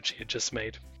 Seconds, which he had just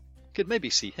made. Could maybe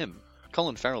see him.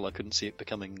 Colin Farrell, I couldn't see it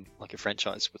becoming like a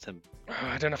franchise with him.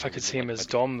 I don't know if I could see him as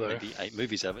Maybe- Dom, though. Maybe 8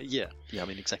 movies over. Yeah, I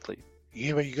mean, exactly.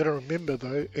 Yeah, but you got to remember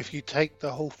though, if you take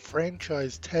the whole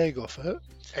franchise tag off it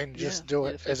and just do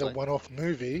it fair as a play. one-off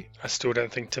movie, I still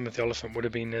don't think Timothy Oliphant would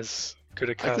have been as good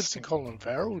a I could see casting. Colin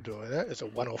Farrell doing that as a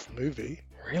one-off movie.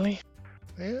 Really?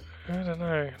 Yeah. I don't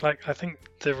know. Like, I think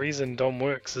the reason Dom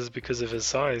works is because of his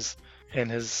size and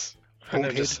his, I don't know,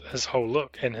 Bald just his whole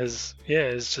look and it's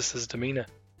just his demeanor.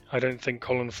 I don't think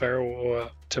Colin Farrell or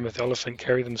Timothy Oliphant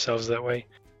carry themselves that way.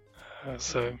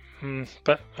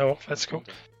 But that's cool.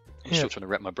 I'm still trying to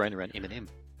wrap my brain around Eminem.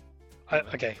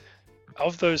 Okay,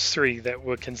 of those three that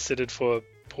were considered for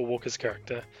Paul Walker's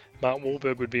character, Mark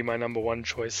Wahlberg would be my number one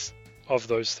choice of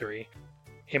those three.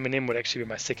 Eminem would actually be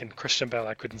my second. Christian Bale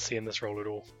I couldn't see in this role at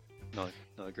all. No,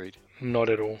 agreed. Not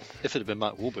at all. If it had been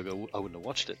Mark Wahlberg, I wouldn't have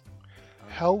watched it.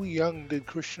 How young did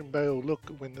Christian Bale look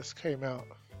when this came out?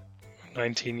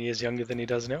 19 years younger than he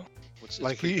does now. It's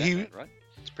Like, pre-Batman, right?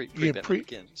 It's pre-Batman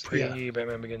Begins.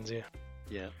 Pre-Batman Begins, yeah.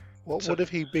 Yeah. What So- would have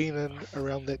he been in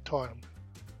around that time?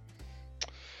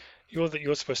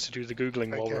 You're supposed to do the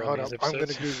Googling while Okay, we're on hold these up. I'm going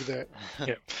episodes. to Google that.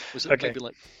 Yeah. Was it Okay. maybe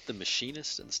like The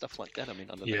Machinist and stuff like that? I mean,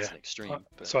 I know that's an extreme.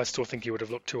 But So I still think he would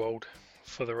have looked too old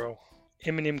for the role.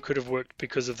 Eminem could have worked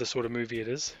because of the sort of movie it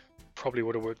is. Probably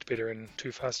would have worked better in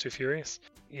Too Fast, Too Furious.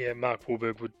 Yeah, Mark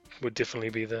Wahlberg would definitely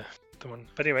be the one.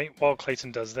 But anyway, while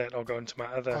Clayton does that, I'll go into my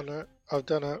other... I know. I've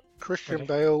done a Christian Okay.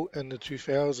 Bale in the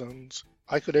 2000s.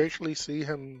 I could actually see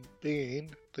him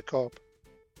being the cop.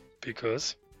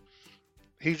 Because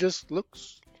He just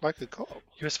looks like a cop.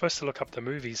 you were supposed to look up the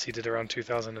movies he did around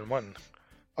 2001.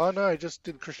 Oh no, I just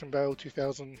did Christian Bale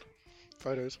 2000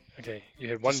 photos. Okay, you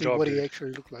had To one see job. what dude. he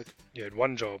actually looked like. You had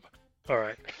one job. All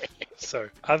right. So,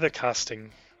 other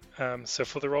casting. So,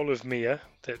 for the role of Mia,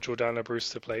 that Jordana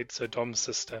Brewster played, so Dom's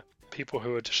sister, people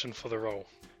who auditioned for the role: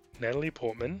 Natalie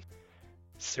Portman,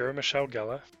 Sarah Michelle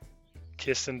Gellar,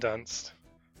 Kirsten Dunst,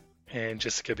 and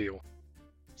Jessica Biel.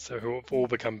 So, who have all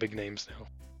become big names now.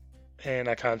 And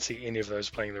I can't see any of those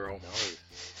playing the role.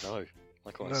 no,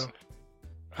 likewise. No.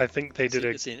 I think they did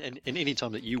It's in any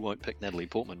time that you won't pick Natalie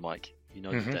Portman, Mike, you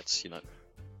know Mhm. that's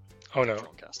Oh no,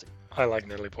 strong casting. I like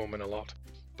Natalie Portman a lot.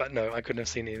 But no, I couldn't have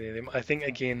seen any of them. I think,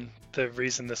 again, the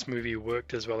reason this movie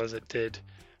worked as well as it did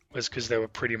was because they were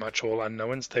pretty much all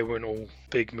unknowns. They weren't all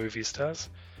big movie stars.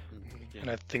 Yeah. And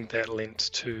I think that lent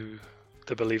to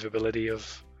the believability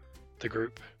of the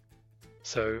group.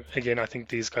 So, again, I think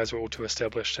these guys were all too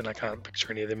established, and I can't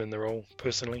picture any of them in the role,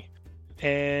 personally.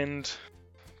 And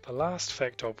the last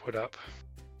fact I'll put up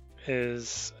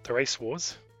is the race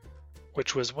wars,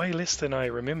 which was way less than I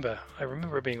remember. I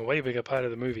remember it being a way bigger part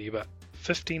of the movie, but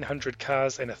 1,500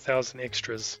 cars and 1,000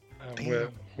 extras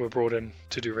were brought in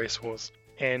to do race wars.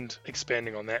 And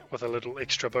expanding on that with a little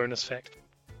extra bonus fact,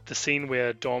 the scene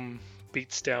where Dom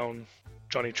beats down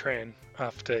Johnny Tran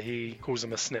after he calls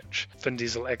him a snitch, Vin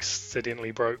Diesel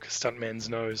accidentally broke Stuntman's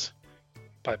nose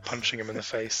by punching him in the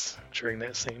face during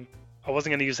that scene. I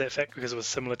wasn't going to use that fact because it was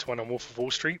similar to one on Wolf of Wall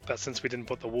Street, but since we didn't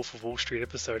put the Wolf of Wall Street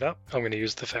episode up, I'm going to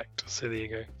use the fact. So there you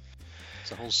go.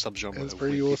 It's a whole subgenre That's of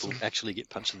pretty where awesome. people actually get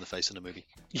punched in the face in a movie.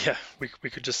 Yeah, we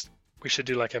should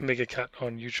do like a mega cut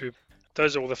on YouTube.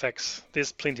 Those are all the facts.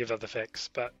 There's plenty of other facts,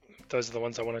 but those are the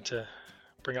ones I wanted to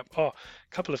bring up. Oh, a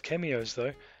couple of cameos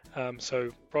though.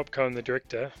 So Rob Cohen, the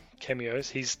director, cameos.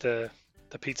 He's the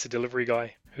pizza delivery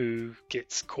guy who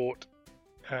gets caught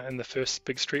in the first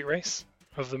big street race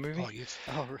of the movie. Oh, yes.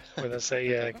 Oh, Where they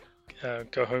say,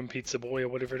 go home pizza boy or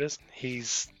whatever it is.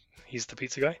 He's the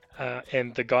pizza guy.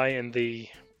 And the guy in the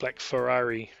black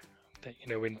Ferrari, that,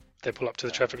 when they pull up to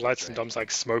the traffic lights and Dom's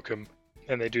like, smoke him,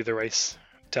 and they do the race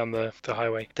down the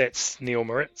highway. That's Neil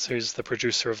Moritz, who's the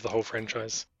producer of the whole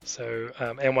franchise. So,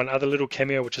 and one other little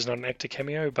cameo, which is not an actor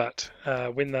cameo, but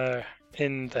when they're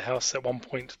in the house at one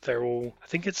point, they're all, I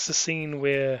think it's the scene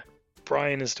where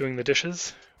Brian is doing the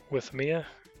dishes with Mia,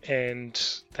 and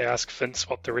they ask Vince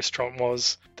what the restaurant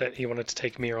was that he wanted to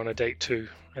take Mia on a date to,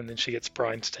 and then she gets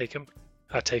Brian to take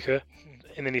her.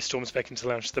 And then he storms back into the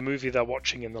lounge. The movie they're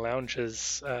watching in the lounge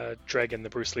is Dragon, the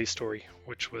Bruce Lee story,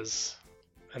 which was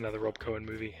another Rob Cohen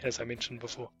movie, as I mentioned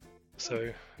before.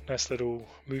 So, nice little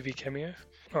movie cameo.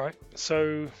 Alright,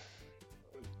 so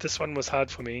this one was hard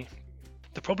for me.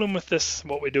 The problem with this,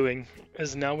 what we're doing,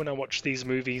 is now when I watch these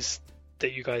movies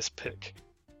that you guys pick,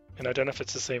 and I don't know if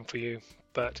it's the same for you,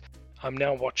 but I'm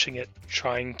now watching it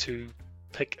trying to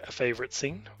pick a favorite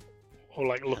scene, or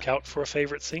like look out for a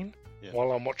favorite scene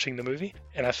while I'm watching the movie,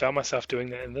 and I found myself doing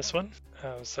that in this one,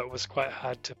 so it was quite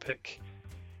hard to pick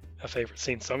a favorite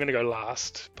scene. So I'm going to go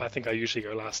last, but I think I usually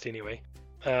go last anyway.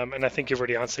 And I think you've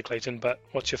already answered, Clayton, but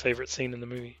what's your favorite scene in the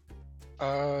movie?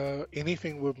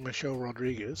 Anything with Michelle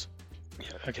Rodriguez.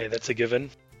 Yeah, okay, that's a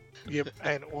given. Yep,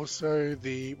 and also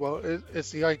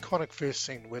it's the iconic first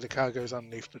scene where the car goes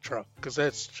underneath the truck, because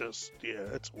that's just,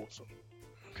 it's awesome.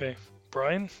 Okay,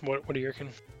 Brian, what do you reckon?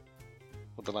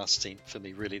 Well, the last scene for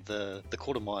me, really, the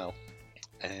quarter mile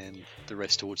and the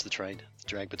race towards the train, the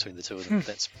drag between the two of them.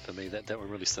 That's, for me, that one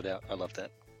really stood out. I love that.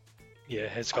 Yeah,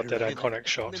 it's got that iconic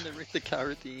shot. And then they wreck the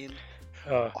car at the end.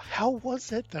 How was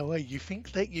that though? You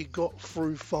think that you got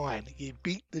through fine? You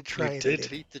beat the train. You did.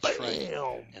 Beat the train,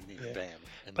 Bam! and then bam.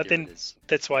 And But there then it is.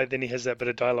 that's why then he has that bit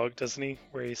of dialogue, doesn't he?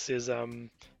 Where he says, I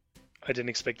didn't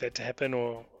expect that to happen,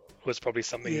 or it was probably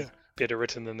something better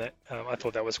written than that. I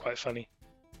thought that was quite funny.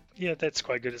 Yeah, that's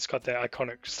quite good. It's got that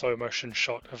iconic slow motion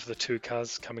shot of the two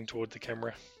cars coming toward the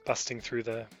camera, busting through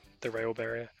the rail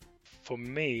barrier. For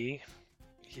me,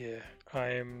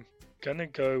 I'm gonna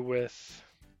go with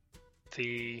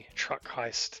the truck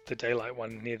heist, the daylight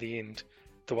one near the end,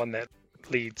 the one that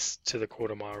leads to the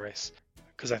quarter mile race,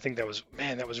 because I think that was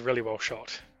really well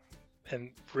shot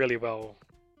and really well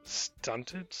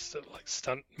stunted, like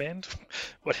stunt manned,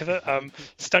 whatever,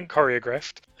 stunt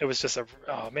choreographed. It was just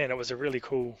it was a really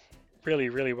cool,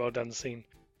 really well done scene.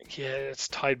 Yeah, it's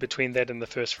tied between that and the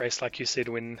first race, like you said,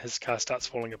 when his car starts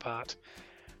falling apart.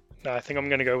 No, I think I'm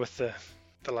going to go with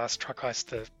the last truck heist,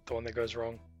 the one that goes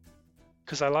wrong,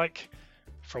 because I like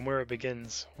from where it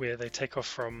begins, where they take off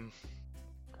from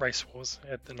Race Wars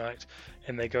at the night,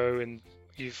 and they go and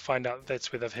you find out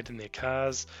that's where they've hidden their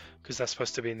cars, because they're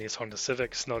supposed to be in these Honda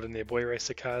Civics, not in their boy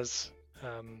racer cars.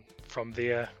 From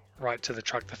there right to the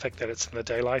truck, the fact that it's in the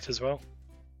daylight as well,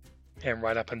 and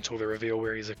right up until the reveal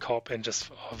where he's a cop, and just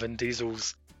Vin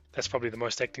Diesel's, that's probably the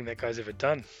most acting that guy's ever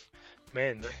done.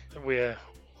 Man,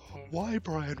 Why,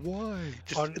 Brian? Why?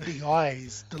 Just the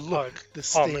eyes, the look, the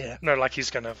stare. No, like he's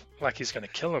gonna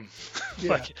kill him.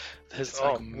 Yeah. Like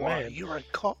why? Man, you're a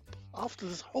cop after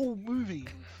this whole movie.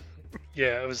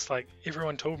 Yeah, it was like,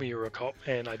 everyone told me you were a cop,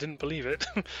 and I didn't believe it.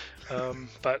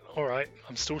 But all right,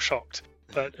 I'm still shocked.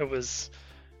 But it was.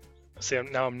 See,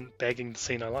 now I'm bagging the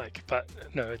scene I like, but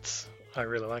no, I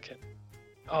really like it.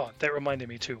 Oh, that reminded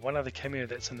me too. One other cameo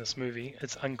that's in this movie.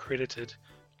 It's uncredited.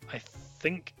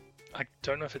 I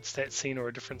don't know if it's that scene or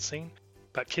a different scene,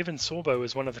 but Kevin Sorbo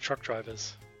is one of the truck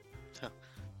drivers.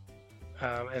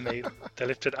 And they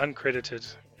left it uncredited,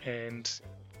 and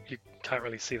you can't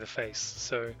really see the face.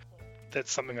 So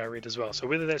that's something I read as well. So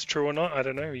whether that's true or not, I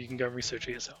don't know. You can go and research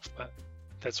it yourself, but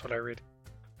that's what I read.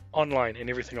 Online, and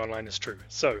everything online is true.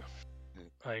 So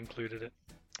I included it.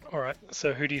 Alright,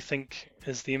 so who do you think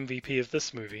is the MVP of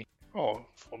this movie? Oh,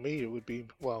 for me it would be,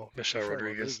 Michelle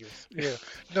Rodriguez. Yeah.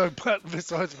 No, but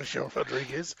besides Michelle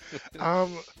Rodriguez,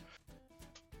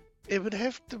 it would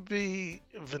have to be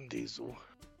Vin Diesel.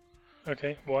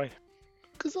 Okay, why?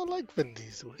 Because I like Vin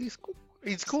Diesel. He's cool.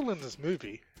 He's cool in this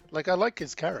movie. Like, I like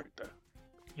his character.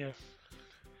 Yeah.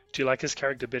 Do you like his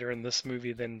character better in this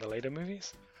movie than the later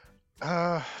movies?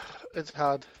 It's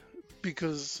hard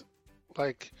because,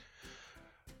 like,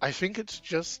 I think it's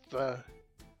just the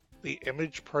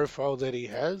image profile that he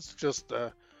has. Just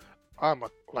I'm a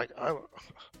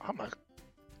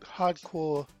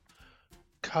hardcore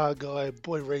car guy,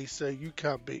 boy racer. You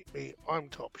can't beat me. I'm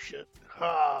top shit.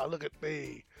 Ha! Look at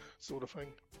me, sort of thing.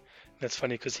 That's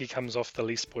funny because he comes off the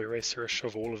least boy racerish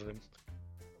of all of them.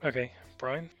 Okay,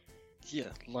 Brian? Yeah,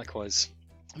 likewise,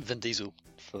 Vin Diesel,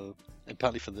 and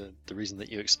partly for the reason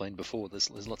that you explained before. There's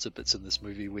lots of bits in this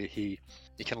movie where he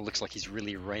kind of looks like he's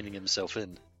really reining himself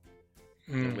in.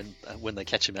 And when they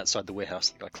catch him outside the warehouse,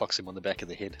 the guy clocks him on the back of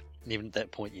the head, and even at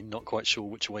that point, you're not quite sure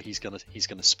which way he's gonna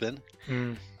spin.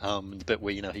 The bit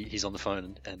where he's on the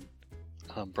phone and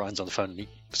Brian's on the phone and he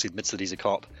admits that he's a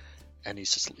cop, and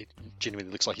he's just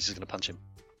genuinely looks like he's just gonna punch him.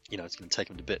 It's gonna take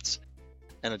him to bits.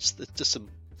 And it's just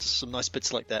some nice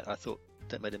bits like that. I thought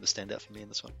that made him a standout for me in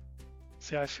this one.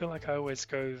 See, I feel like I always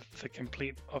go the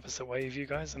complete opposite way of you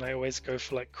guys, and I always go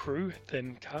for like crew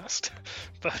than cast.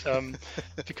 But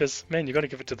because man, you got to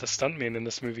give it to the stuntmen in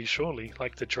this movie, surely,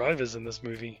 like the drivers in this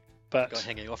movie. But the guy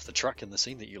hanging off the truck in the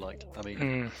scene that you liked. I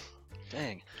mean,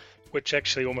 dang. Which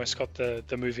actually almost got the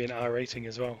movie an R rating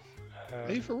as well.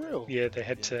 Are you for real? Yeah, they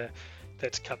had to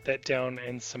cut that down,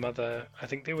 and some other. I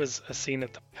think there was a scene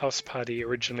at the house party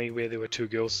originally where there were two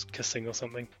girls kissing or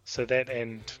something. So that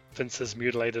and Vince's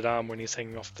mutilated arm when he's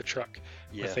hanging off the truck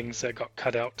were things that got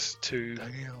cut out to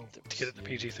get it to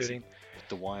PG-13. With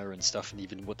the wire and stuff, and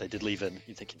even what they did leave in,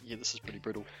 you're thinking, yeah, this is pretty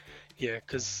brutal. Yeah,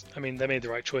 because I mean they made the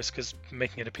right choice because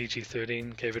making it a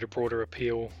PG-13 gave it a broader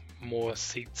appeal, more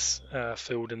seats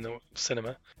filled in the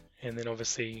cinema, and then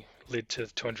obviously led to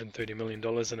 $230 million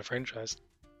in a franchise.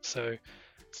 So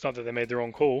it's not that they made the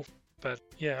wrong call, but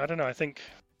yeah, I don't know. I think,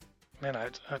 man,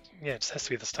 it just has to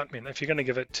be the stuntman. If you're going to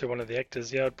give it to one of the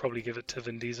actors, I'd probably give it to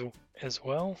Vin Diesel as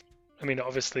well. I mean, it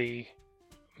obviously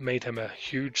made him a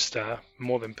huge star,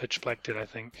 more than Pitch Black did, I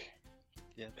think.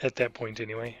 Yeah. At that point,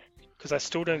 anyway. Because I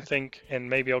still don't think, and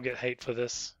maybe I'll get hate for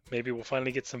this. Maybe we'll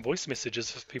finally get some voice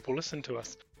messages if people listen to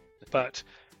us. But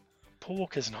Paul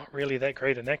Walker's not really that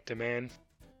great an actor, man.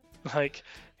 Like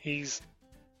he's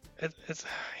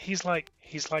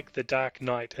like the Dark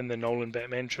Knight in the Nolan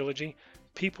Batman trilogy.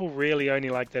 People really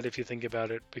only like that if you think about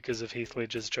it because of Heath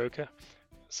Ledger's Joker.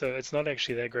 So it's not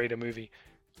actually that great a movie.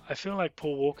 I feel like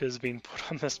Paul Walker's been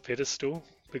put on this pedestal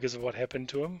because of what happened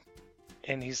to him.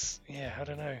 And I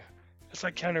don't know. It's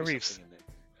like Keanu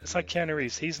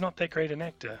Reeves. He's not that great an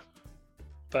actor.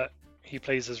 But he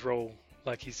plays his role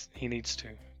like he needs to.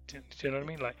 Do you know what I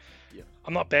mean? Like, yeah.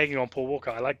 I'm not bagging on Paul Walker.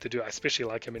 I especially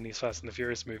like him in these Fast and the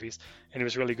Furious movies, and he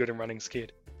was really good in Running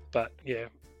Scared. But yeah,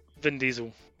 Vin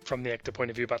Diesel from the actor point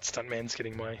of view, but stuntman's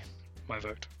getting my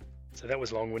vote. So that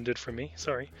was long-winded from me.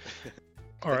 Sorry.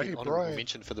 All right. Honorable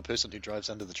mention for the person who drives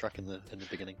under the truck in the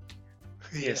beginning.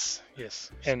 Yes,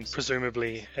 and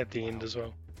presumably at the end as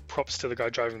well. Props to the guy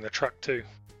driving the truck too,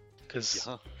 because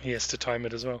he has to time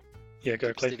it as well. Yeah,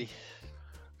 go Clayton.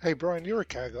 Hey Brian, you're a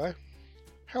car guy.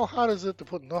 How hard is it to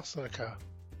put NOS in a car?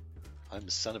 I'm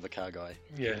the son of a car guy.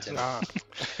 Yeah.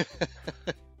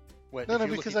 Wait, no,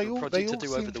 because they all to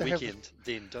do over the weekend,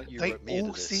 then don't you wrote me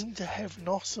into this. They all seem to have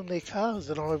NOS in their cars,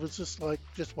 and I was just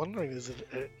wondering,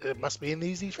 it must be an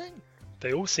easy thing.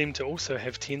 They all seem to also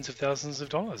have tens of thousands of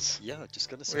dollars. Yeah, just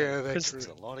gonna say, that's it's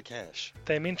a lot of cash.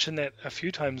 They mention that a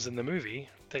few times in the movie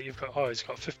that he's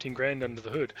got 15 grand under the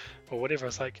hood or whatever.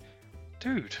 It's like,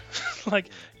 dude, like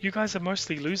you guys are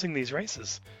mostly losing these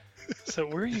races. So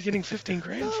where are you getting 15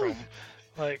 grand from?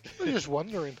 Like, I'm just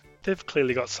wondering. They've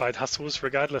clearly got side hustles,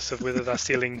 regardless of whether they're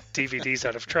stealing DVDs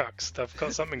out of trucks. They've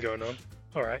got something going on.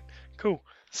 All right, cool.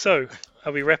 So,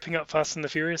 are we wrapping up Fast and the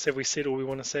Furious? Have we said all we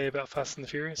want to say about Fast and the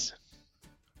Furious?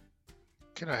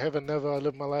 Can I have another I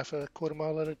live my life a quarter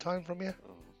mile at a time from you?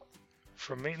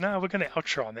 From me? No, we're going to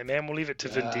outro on that, man. We'll leave it to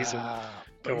Vin Diesel.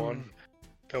 Go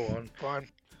on. Fine.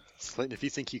 Clayton, if you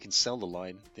think you can sell the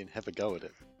line, then have a go at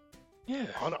it. Yeah.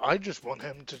 I just want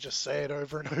him to just say it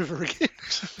over and over again.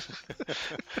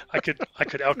 I could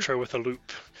outro with a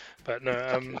loop, but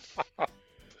no.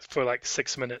 For like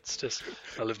 6 minutes, just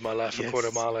I live my life a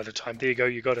quarter mile at a time. There you go.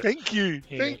 You got it. Thank you.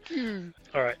 Yeah. Thank you.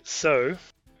 All right. So,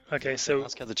 okay. So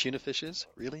ask how the tuna fish is.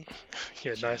 Really?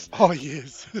 Yeah. Nice. Oh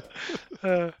yes.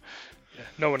 Yeah,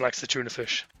 no one likes the tuna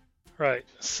fish. Right.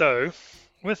 So,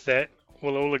 with that,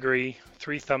 we'll all agree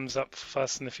 3 thumbs up for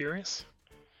Fast and the Furious.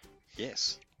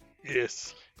 Yes.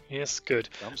 Yes. Yes. Good.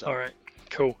 Thumbs up. All right.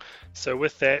 Cool. So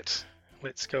with that,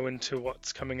 let's go into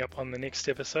what's coming up on the next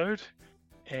episode.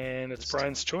 And it's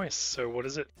Brian's choice. So what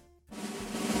is it?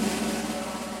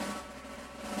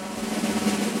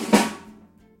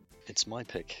 It's my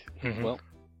pick. Mhm. Well,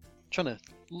 trying to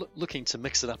looking to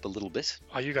mix it up a little bit.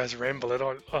 Oh, you guys ramble it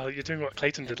on. Oh, you're doing what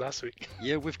Clayton did last week.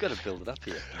 Yeah, we've got to build it up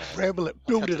here. Ramble it,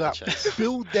 build it up, cut to the chase.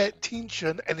 build that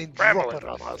tension, and then Ramble drop it. it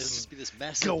on It'll us. just be this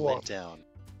massive Go on. letdown.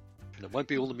 And it won't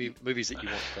be all the movies that you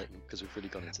want, Clayton, because we've really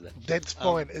gone into that. That's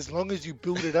fine, as long as you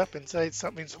build it up and say it's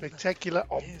something spectacular.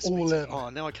 I'm all in. Oh,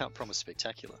 now I can't promise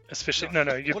spectacular. Especially,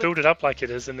 no, you What build it up like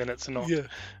it is, and then it's not. Yeah.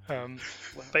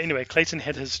 But anyway, Clayton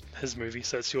had his movie,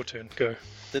 so it's your turn. Go.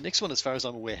 The next one, as far as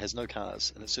I'm aware, has no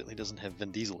cars, and it certainly doesn't have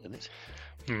Vin Diesel in it.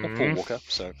 Or Mm. Paul Walker,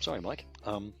 so sorry, Mike.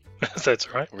 That's all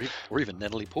right. Or even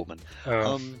Natalie Portman.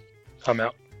 I'm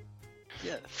out.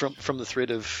 Yeah, from the thread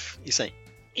of, you say,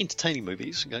 entertaining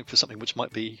movies, going for something which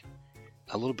might be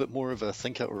a little bit more of a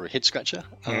thinker or a head scratcher.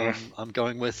 I'm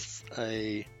going with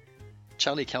a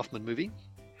Charlie Kaufman movie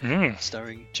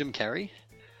starring Jim Carrey,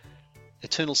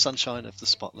 Eternal Sunshine of the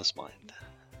Spotless Mind.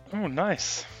 Oh,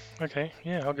 nice. Okay,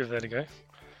 yeah, I'll give that a go.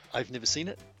 I've never seen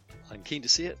it. I'm keen to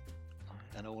see it,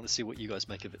 and I want to see what you guys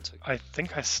make of it too. I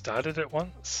think I started it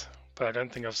once, but I don't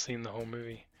think I've seen the whole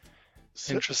movie.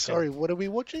 Interesting. Sorry, what are we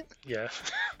watching? Yeah,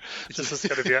 this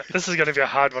is gonna be a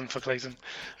hard one for Clayton.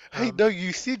 Hey, no,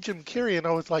 you said Jim Carrey, and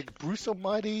I was like, Bruce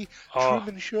Almighty,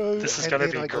 Truman Show. This is and gonna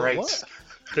then be I go, great. what?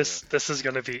 This is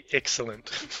gonna be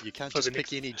excellent. You can't For just the pick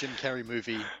next- any Jim Carrey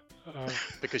movie Uh,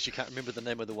 because you can't remember the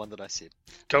name of the one that I said.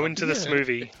 go into this Yeah.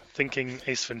 movie thinking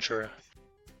Ace Ventura.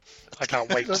 I can't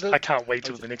wait. No. I can't wait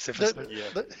till the next episode.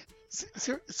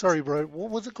 Sorry, bro.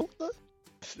 What was it called, though?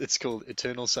 It's called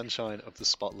Eternal Sunshine of the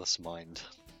Spotless Mind.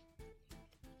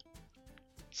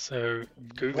 So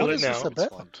Google What it is this now.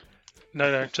 about?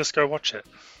 No, just go watch it.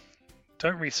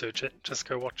 Don't research it. Just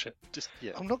go watch it. Just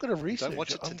yeah. I'm not going to research Don't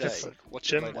watch it I'm today. just- Watch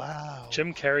Jim- it later. Wow.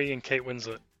 Jim Carrey and Kate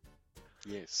Winslet.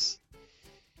 Yes.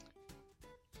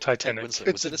 Titanic. Winslet.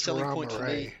 It's Was it a selling drama, point for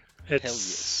me?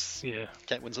 It's yeah.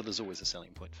 Kate Winslet is always a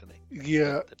selling point for me.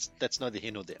 Yeah. That's neither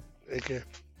here nor there. Okay.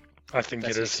 I think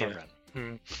That's it next is. time Yeah.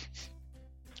 round.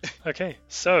 Okay,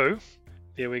 so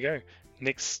there we go.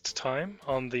 Next time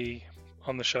on the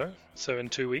show, so in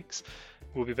 2 weeks,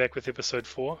 we'll be back with episode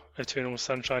 4, Eternal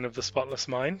Sunshine of the Spotless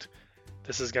Mind.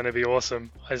 This is going to be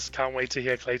awesome. I just can't wait to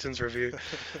hear Clayton's review.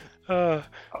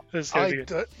 It's gonna be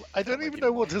good. I don't even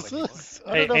know what this is.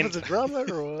 I Hey, don't know if and- it's a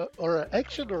drama or an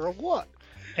action or a what.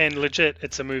 And legit,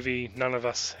 it's a movie none of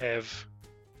us have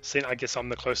seen. I guess I'm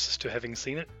the closest to having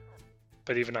seen it,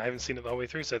 but even I haven't seen it the whole way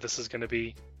through. So this is going to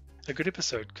be a good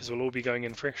episode because we'll all be going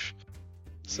in fresh.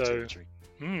 New territory.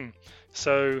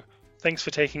 So thanks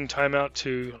for taking time out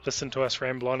to listen to us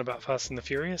ramble on about Fast and the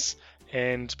Furious,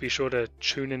 and be sure to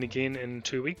tune in again in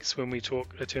 2 weeks when we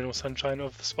talk Eternal Sunshine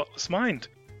of the Spotless Mind.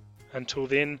 Until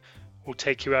then, we'll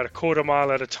take you out a quarter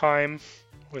mile at a time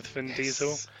with Vin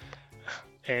Diesel,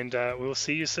 and we'll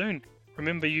see you soon.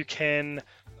 Remember, you can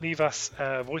leave us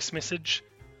a voice message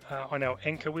on our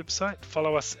Anchor website.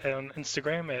 Follow us on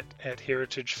Instagram at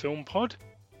Heritage Film Pod.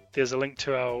 There's a link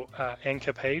to our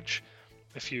Anchor page.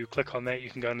 If you click on that, you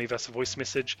can go and leave us a voice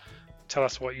message. Tell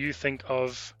us what you think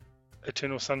of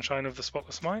Eternal Sunshine of the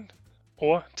Spotless Mind,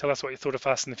 or tell us what you thought of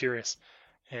Fast and the Furious,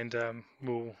 and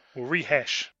we'll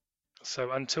rehash.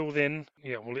 So until then,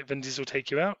 yeah, we'll let Vin Diesel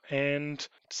take you out, and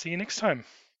see you next time.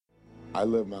 I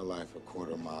live my life a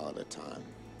quarter mile at a time.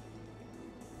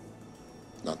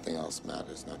 Nothing else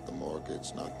matters, not the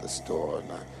mortgage, not the store,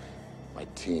 not my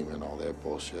team and all their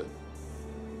bullshit.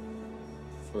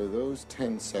 For those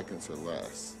 10 seconds or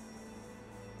less,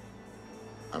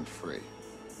 I'm free.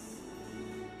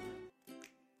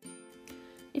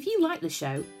 If you like the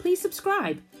show, please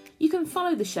subscribe. You can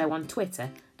follow the show on Twitter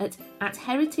at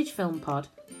 @heritagefilmpod,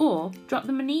 or drop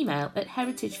them an email at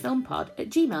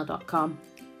heritagefilmpod@gmail.com.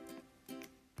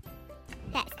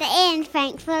 That's the end.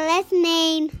 Thanks for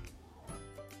listening.